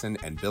Bo Emerson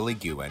and Billy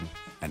Guin,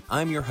 and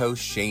I'm your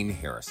host, Shane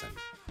Harrison.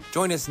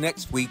 Join us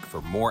next week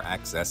for more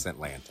Access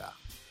Atlanta.